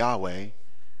worshiping Yahweh.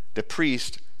 The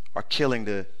priests are killing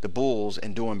the bulls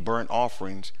and doing burnt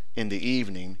offerings in the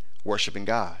evening, worshiping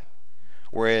God.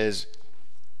 Whereas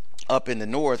up in the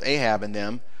north, Ahab and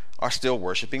them are still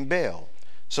worshiping Baal.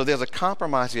 So there's a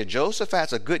compromise here.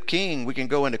 Jehoshaphat's a good king. We can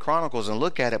go into Chronicles and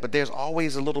look at it, but there's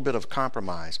always a little bit of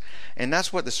compromise. And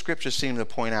that's what the scriptures seem to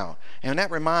point out. And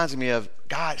that reminds me of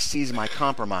God sees my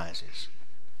compromises.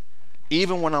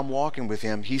 Even when I'm walking with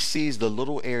him, he sees the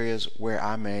little areas where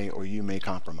I may or you may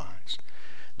compromise.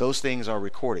 Those things are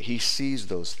recorded. He sees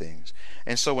those things.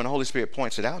 And so when the Holy Spirit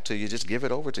points it out to you, just give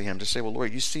it over to him. Just say, well,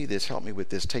 Lord, you see this. Help me with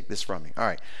this. Take this from me. All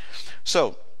right.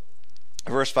 So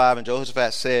verse 5, and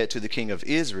Jehoshaphat said to the king of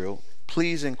Israel,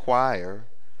 please inquire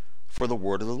for the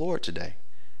word of the Lord today.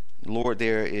 Lord,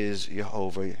 there is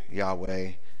Jehovah,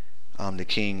 Yahweh, the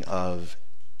king of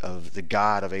the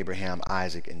God of Abraham,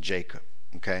 Isaac, and Jacob.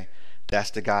 Okay?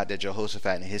 That's the God that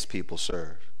Jehoshaphat and his people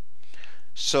serve.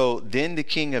 So then the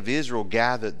king of Israel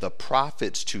gathered the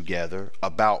prophets together,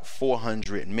 about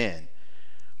 400 men.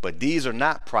 But these are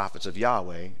not prophets of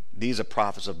Yahweh. These are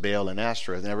prophets of Baal and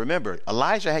Ashtoreth. Now remember,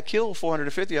 Elijah had killed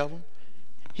 450 of them.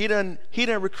 He done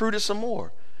recruited some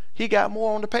more. He got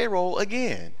more on the payroll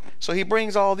again. So he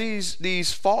brings all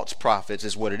these false prophets,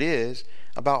 is what it is,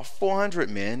 about 400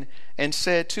 men, and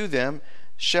said to them,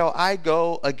 shall I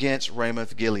go against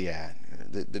Ramoth Gilead,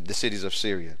 the cities of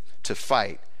Syria, to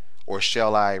fight, or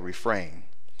shall I refrain?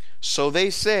 So they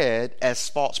said, as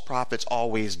false prophets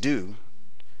always do,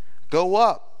 go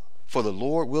up, for the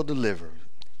Lord will deliver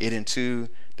it into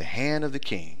the hand of the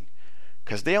king.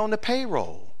 Because they're on the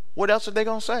payroll. What else are they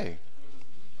going to say?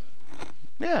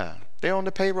 Yeah, they're on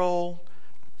the payroll,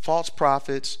 false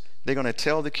prophets. They're going to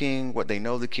tell the king what they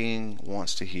know the king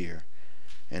wants to hear.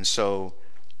 And so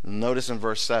notice in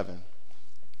verse 7,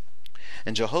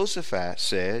 and Jehoshaphat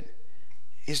said,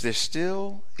 is there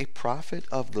still a prophet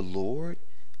of the Lord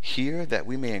here that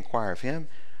we may inquire of him?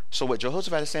 So what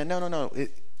Jehoshaphat is saying, no.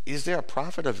 Is there a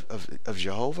prophet of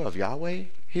Jehovah, of Yahweh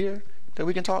here that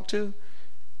we can talk to?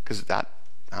 Because I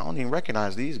don't even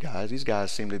recognize these guys. These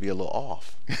guys seem to be a little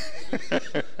off.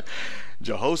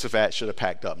 Jehoshaphat should have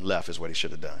packed up and left, is what he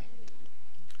should have done.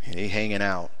 And he hanging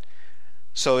out.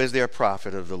 So is there a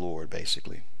prophet of the Lord,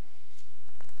 basically?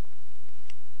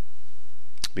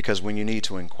 Because when you need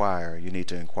to inquire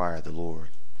the Lord.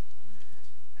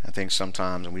 I think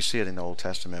sometimes, and we see it in the Old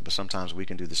Testament, but sometimes we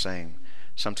can do the same.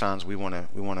 Sometimes we want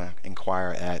to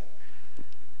inquire at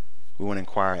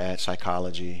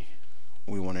psychology.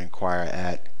 We want to inquire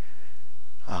at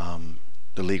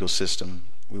the legal system.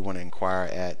 We want to inquire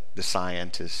at the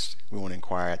scientists. We want to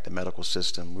inquire at the medical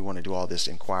system. We want to do all this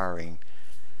inquiring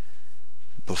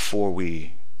before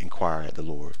we inquire at the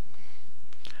Lord.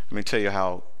 Let me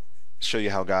show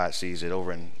you how God sees it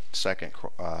over in Second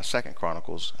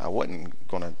Chronicles. I wasn't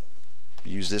going to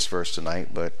use this verse tonight,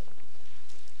 but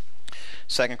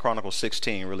 2 Chronicles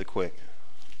 16, really quick.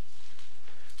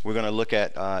 We're going to look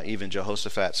at even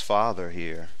Jehoshaphat's father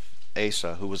here,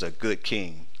 Asa, who was a good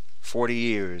king. 40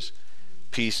 years,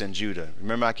 peace in Judah.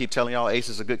 Remember, I keep telling y'all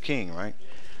Asa's a good king, right?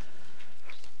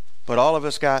 But all of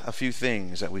us got a few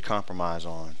things that we compromise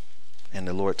on, and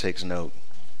the Lord takes note.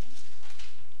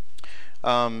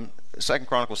 2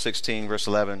 Chronicles 16, verse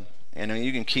 11, and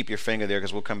you can keep your finger there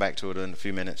because we'll come back to it in a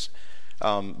few minutes.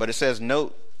 But it says,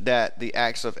 note that the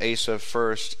acts of Asa,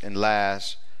 first and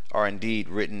last, are indeed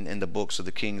written in the books of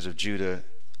the kings of Judah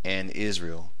and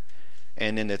Israel.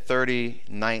 And in the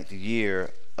 39th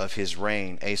year of his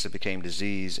reign, Asa became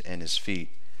diseased in his feet.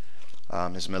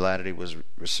 His malady was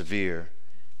severe.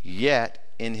 Yet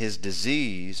in his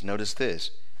disease, notice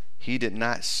this, he did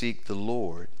not seek the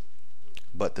Lord,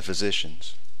 but the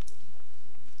physicians.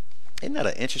 Isn't that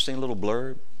an interesting little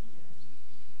blurb?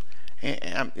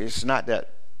 And it's not that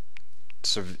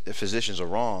physicians are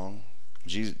wrong.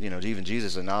 Jesus, even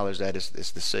Jesus acknowledged that it's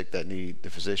the sick that need the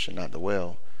physician, not the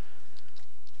well.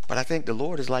 But I think the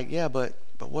Lord is like, yeah, but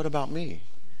what about me?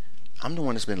 I'm the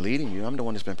one that's been leading you. I'm the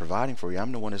one that's been providing for you.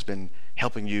 I'm the one that's been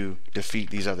helping you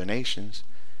defeat these other nations.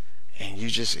 And you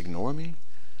just ignore me?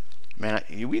 Man,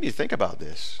 we need to think about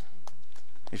this.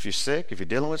 If you're sick, if you're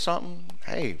dealing with something,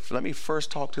 hey, let me first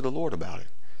talk to the Lord about it.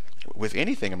 With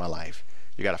anything in my life.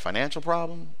 You got a financial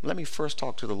problem? Let me first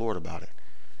talk to the Lord about it.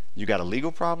 You got a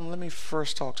legal problem? Let me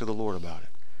first talk to the Lord about it.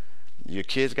 Your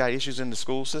kids got issues in the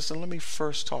school system? Let me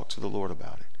first talk to the Lord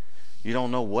about it. You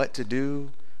don't know what to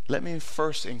do? Let me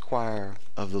first inquire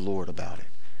of the Lord about it.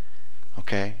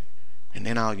 Okay? And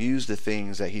then I'll use the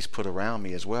things that he's put around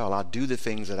me as well. I'll do the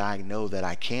things that I know that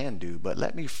I can do, but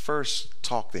let me first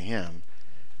talk to him,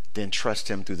 then trust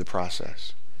him through the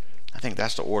process. I think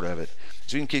that's the order of it.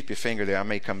 So you can keep your finger there. I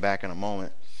may come back in a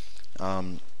moment.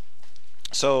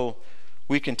 So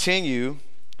we continue.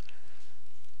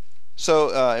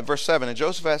 So in verse 7, and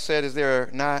Jehoshaphat said, is there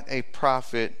not a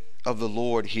prophet of the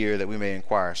Lord here that we may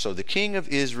inquire? So the king of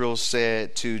Israel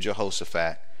said to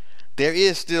Jehoshaphat, there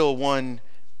is still one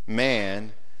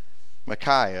man,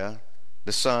 Micaiah,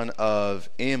 the son of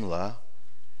Imlah,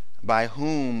 by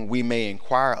whom we may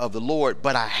inquire of the Lord,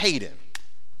 but I hate him.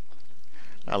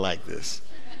 I like this.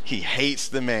 He hates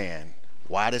the man.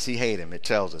 Why does he hate him? It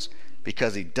tells us,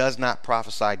 because he does not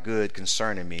prophesy good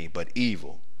concerning me, but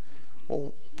evil.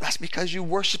 Well, that's because you're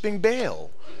worshiping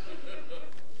Baal.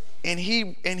 And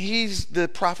he's the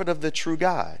prophet of the true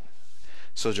God.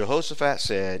 So Jehoshaphat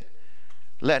said,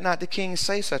 let not the king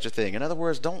say such a thing. In other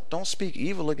words, don't speak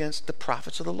evil against the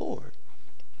prophets of the Lord.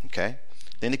 Okay?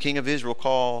 Then the king of Israel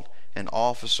called an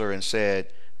officer and said,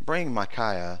 bring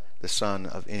Micaiah, the son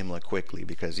of Imlah, quickly,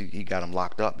 because he got him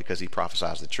locked up because he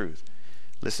prophesies the truth.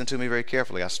 Listen to me very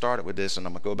carefully. I started with this and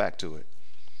I'm going to go back to it.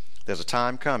 There's a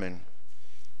time coming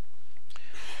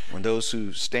when those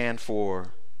who stand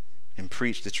for and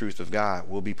preach the truth of God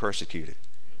will be persecuted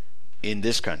in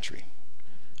this country.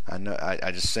 I know.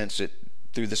 I just sense it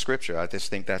through the scripture. I just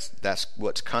think that's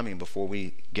what's coming before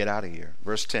we get out of here.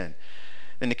 Verse 10.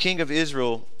 And the king of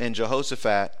Israel and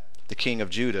Jehoshaphat, the king of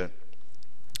Judah,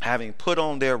 having put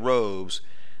on their robes,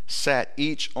 sat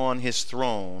each on his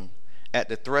throne at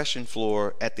the threshing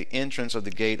floor at the entrance of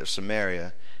the gate of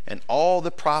Samaria. And all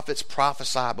the prophets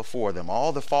prophesied before them.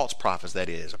 All the false prophets, that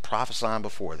is, are prophesying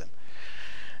before them.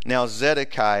 Now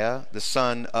Zedekiah, the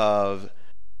son of,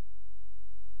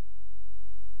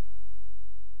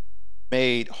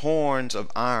 made horns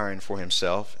of iron for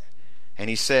himself, and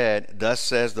he said, thus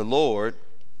says the Lord,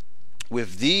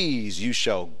 with these you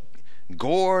shall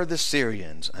gore the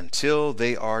Syrians until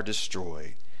they are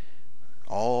destroyed.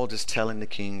 All just telling the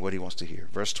king what he wants to hear.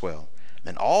 Verse 12.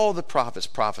 And all the prophets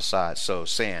prophesied so,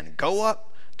 saying, go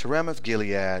up to Ramoth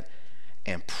Gilead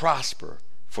and prosper,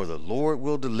 for the Lord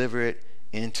will deliver it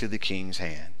into the king's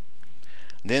hand.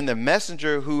 Then the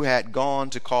messenger who had gone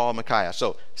to call Micaiah.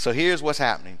 So here's what's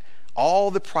happening.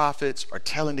 All the prophets are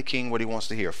telling the king what he wants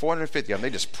to hear. 450 of them, they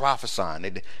just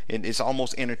prophesying. It's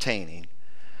almost entertaining.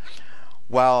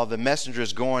 While the messenger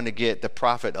is going to get the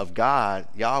prophet of God,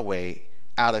 Yahweh,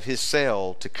 out of his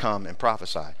cell to come and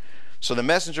prophesy. So the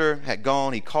messenger had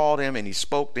gone, he called him, and he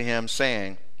spoke to him,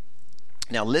 saying,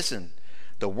 now listen,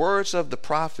 the words of the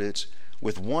prophets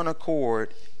with one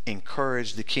accord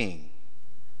encourage the king.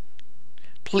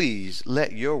 Please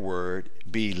let your word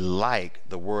be like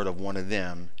the word of one of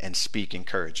them and speak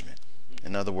encouragement.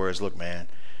 In other words, look, man,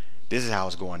 this is how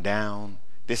it's going down.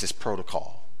 This is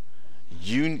protocol.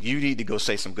 You need to go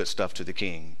say some good stuff to the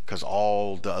king, because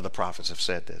all the other prophets have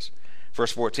said this.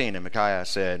 Verse 14, and Micaiah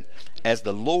said, as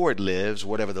the Lord lives,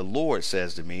 whatever the Lord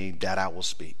says to me, that I will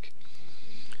speak.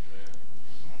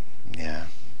 Yeah.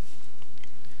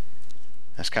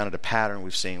 That's kind of the pattern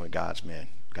we've seen with God's men,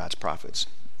 God's prophets,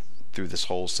 through this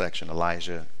whole section,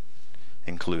 Elijah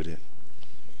included.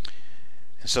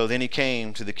 And so then he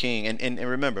came to the king, and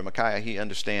remember, Micaiah, he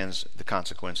understands the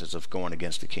consequences of going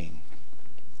against the king.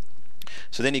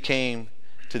 So then he came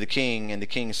to the king, and the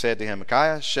king said to him,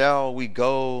 Micaiah, shall we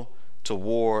go to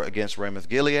war against Ramoth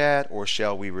Gilead, or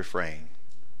shall we refrain?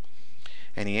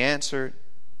 And he answered,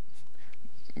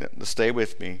 stay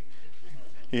with me.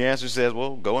 He answered, says,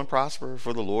 well, go and prosper,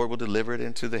 for the Lord will deliver it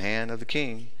into the hand of the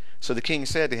king. So the king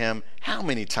said to him, how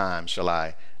many times shall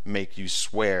I make you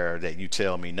swear that you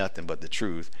tell me nothing but the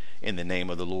truth in the name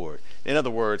of the Lord? In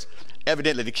other words,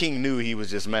 evidently the king knew he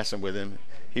was just messing with him.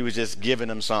 He was just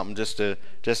giving him something just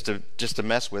to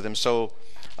mess with him. So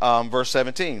verse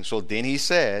 17, so then he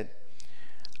said,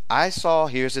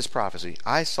 here's his prophecy,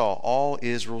 I saw all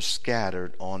Israel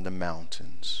scattered on the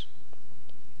mountains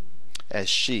as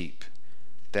sheep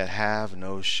that have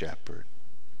no shepherd.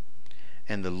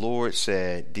 And the Lord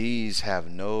said, these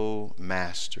have no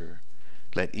master.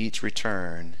 Let each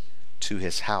return to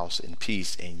his house in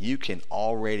peace. And you can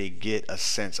already get a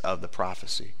sense of the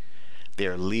prophecy.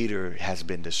 Their leader has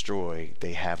been destroyed.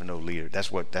 They have no leader.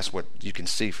 That's what you can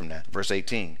see from that. Verse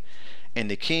 18. And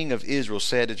the king of Israel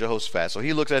said to Jehoshaphat, so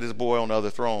he looks at his boy on the other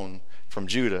throne from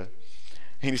Judah,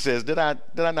 and he says, did I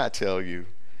not tell you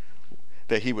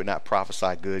that he would not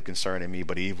prophesy good concerning me,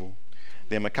 but evil?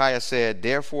 Then Micaiah said,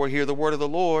 therefore hear the word of the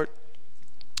Lord.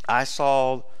 I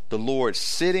saw the Lord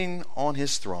sitting on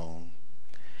his throne,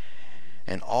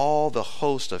 and all the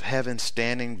host of heaven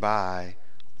standing by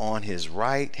on his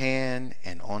right hand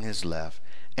and on his left.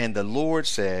 And the Lord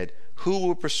said, who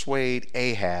will persuade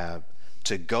Ahab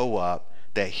to go up,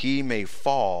 that he may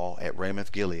fall at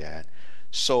Ramoth Gilead?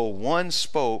 So one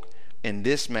spoke in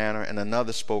this manner, and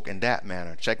another spoke in that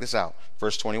manner. Check this out,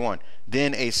 verse 21.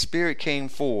 Then a spirit came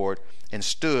forward and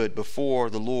stood before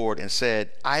the Lord and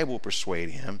said, I will persuade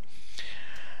him.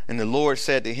 And the Lord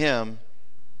said to him,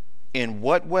 in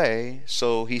what way?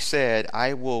 So he said,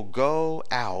 I will go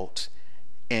out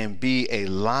and be a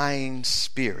lying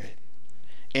spirit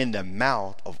in the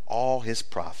mouth of all his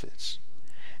prophets.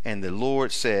 And the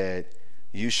Lord said,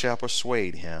 you shall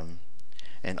persuade him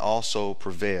and also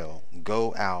prevail.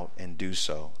 Go out and do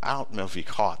so. I don't know if he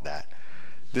caught that.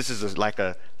 This is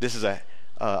a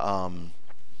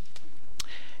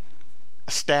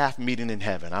staff meeting in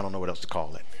heaven. I don't know what else to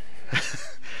call it.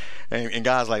 and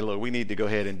God's like, look, we need to go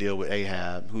ahead and deal with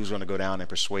Ahab. Who's going to go down and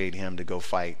persuade him to go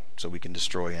fight so we can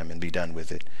destroy him and be done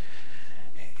with it?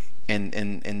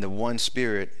 And the one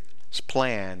spirit's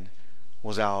plan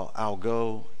was, I'll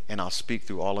go and I'll speak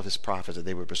through all of his prophets that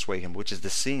they would persuade him, which is the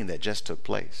scene that just took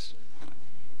place.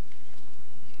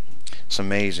 It's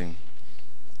amazing.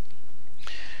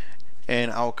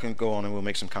 And I can go on and we'll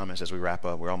make some comments as we wrap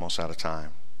up. We're almost out of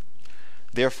time.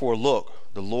 Therefore, look,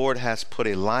 the Lord has put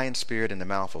a lion spirit in the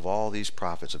mouth of all these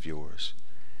prophets of yours,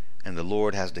 and the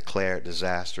Lord has declared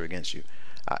disaster against you.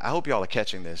 I hope y'all are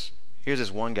catching this. Here's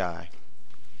this one guy,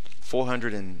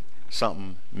 400 and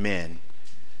something men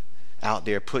out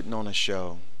there putting on a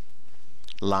show,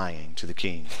 lying to the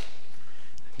king.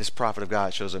 This prophet of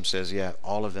God shows up and says, yeah,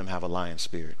 all of them have a lion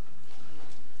spirit.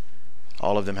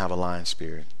 All of them have a lion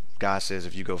spirit. God says,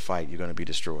 if you go fight, you're going to be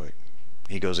destroyed.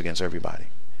 He goes against everybody.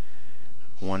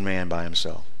 One man by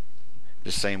himself.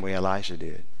 The same way Elisha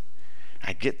did.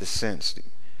 I get the sense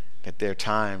that there are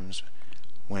times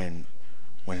when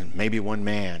maybe one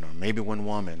man or maybe one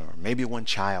woman or maybe one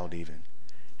child even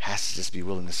has to just be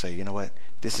willing to say, you know what,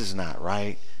 this is not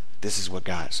right. This is what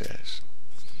God says.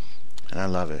 And I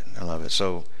love it. I love it.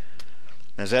 So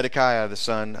now Zedekiah, the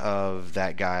son of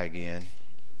that guy again,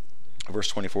 verse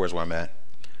 24 is where I'm at,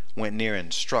 went near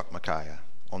and struck Micaiah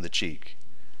on the cheek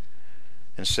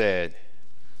and said,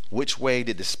 which way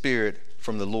did the spirit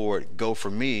from the Lord go for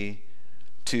me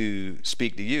to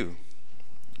speak to you?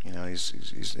 You know,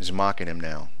 he's mocking him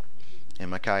now.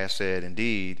 And Micaiah said,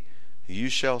 indeed, you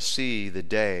shall see the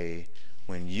day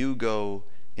when you go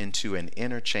into an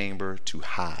inner chamber to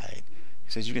hide.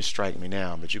 He says, you can strike me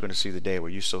now, but you're going to see the day where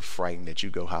you're so frightened that you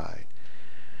go hide.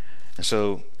 And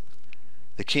so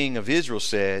the king of Israel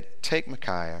said, take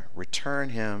Micaiah, return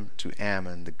him to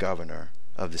Ammon, the governor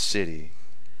of the city,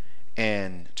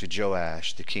 and to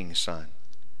Joash, the king's son,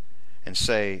 and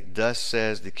say, thus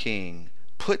says the king,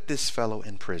 put this fellow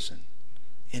in prison.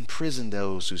 Imprison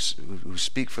those who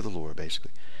speak for the Lord,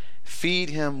 basically. Feed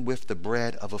him with the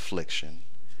bread of affliction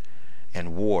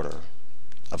and water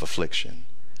of affliction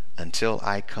until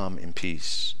I come in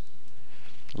peace.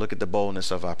 Look at the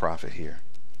boldness of our prophet here.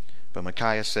 But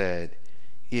Micaiah said,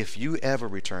 if you ever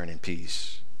return in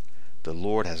peace, the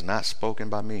Lord has not spoken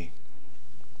by me.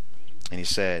 And he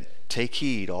said, take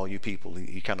heed, all you people.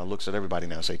 He kind of looks at everybody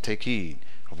now and say, take heed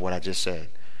of what I just said.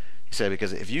 He said,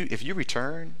 because if you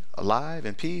return alive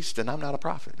in peace, then I'm not a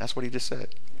prophet. That's what he just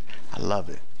said. I love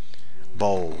it.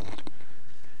 Bold.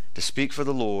 To speak for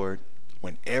the Lord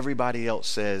when everybody else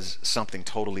says something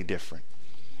totally different.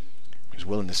 He's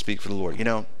willing to speak for the Lord. You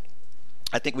know,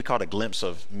 I think we caught a glimpse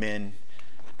of men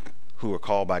who were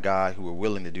called by God who were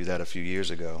willing to do that a few years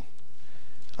ago.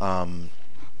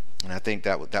 And I think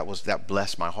that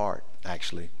blessed my heart,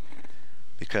 actually,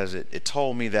 because it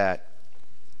told me that,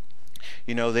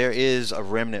 you know, there is a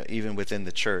remnant even within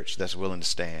the church that's willing to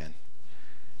stand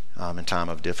in time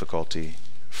of difficulty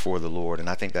for the Lord. And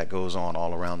I think that goes on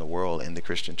all around the world in the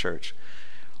Christian church.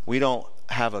 We don't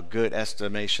have a good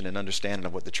estimation and understanding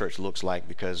of what the church looks like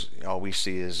because all we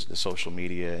see is the social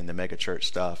media and the mega church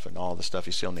stuff and all the stuff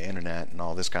you see on the internet and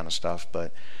all this kind of stuff.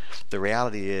 But the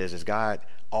reality is God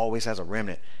always has a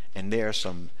remnant. And there are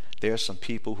some There are some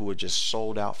people who are just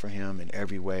sold out for him in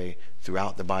every way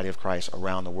throughout the body of Christ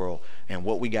around the world. And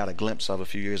what we got a glimpse of a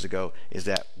few years ago is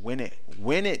that when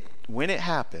it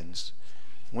happens,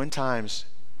 when times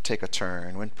take a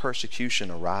turn, when persecution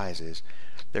arises,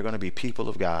 there are going to be people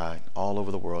of God all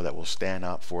over the world that will stand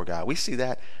up for God. We see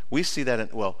that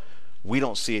well, we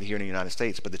don't see it here in the United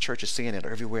States, but the church is seeing it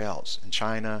everywhere else. In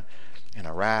China, in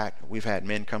Iraq, we've had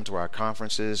men come to our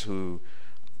conferences who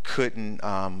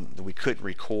we couldn't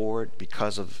record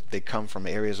because they come from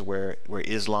areas where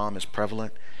Islam is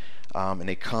prevalent, and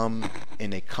they come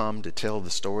to tell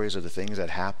the stories of the things that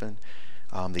happen,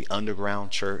 the underground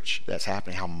church that's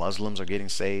happening, how Muslims are getting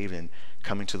saved and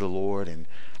coming to the Lord, and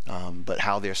but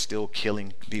how they're still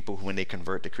killing people when they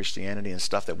convert to Christianity and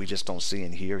stuff that we just don't see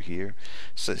and hear here.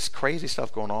 So it's crazy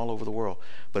stuff going all over the world.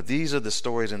 But these are the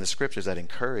stories in the scriptures that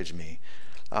encourage me.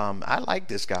 I like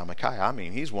this guy, Micaiah. I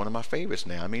mean, he's one of my favorites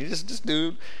now. I mean, this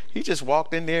dude, he just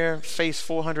walked in there, faced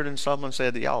 400 and something, and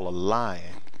said, y'all are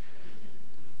lying.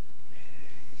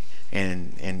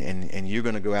 And you're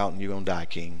going to go out and you're going to die,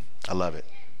 King. I love it.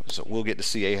 So we'll get to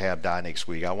see Ahab die next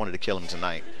week. I wanted to kill him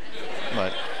tonight.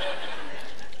 But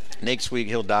next week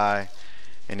he'll die,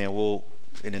 and then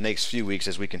in the next few weeks,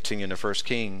 as we continue in the 1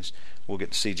 Kings, we'll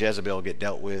get to see Jezebel get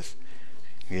dealt with.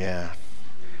 Yeah.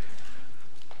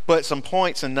 But some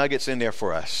points and nuggets in there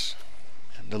for us.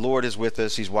 The Lord is with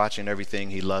us. He's watching everything.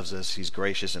 He loves us. He's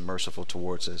gracious and merciful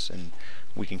towards us, and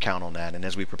we can count on that. And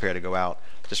as we prepare to go out,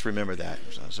 just remember that.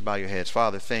 So bow your heads.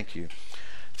 Father, thank you.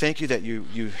 Thank you that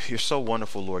you're so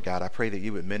wonderful, Lord God. I pray that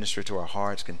you would minister to our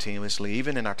hearts continuously,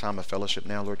 even in our time of fellowship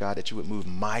now, Lord God, that you would move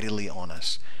mightily on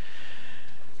us.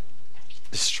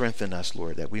 Strengthen us,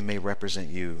 Lord, that we may represent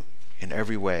you in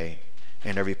every way,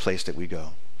 in every place that we go.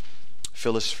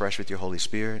 Fill us fresh with your Holy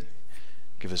Spirit.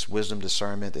 Give us wisdom,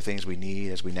 discernment, the things we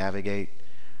need as we navigate.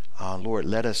 Lord,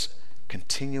 let us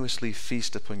continuously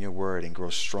feast upon your word and grow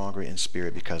stronger in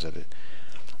spirit because of it.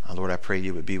 Lord, I pray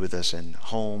you would be with us in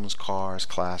homes, cars,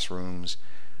 classrooms,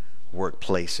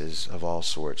 workplaces of all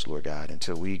sorts, Lord God,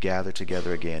 until we gather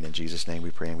together again. In Jesus' name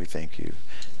we pray and we thank you.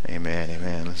 Amen.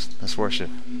 Amen. Let's worship.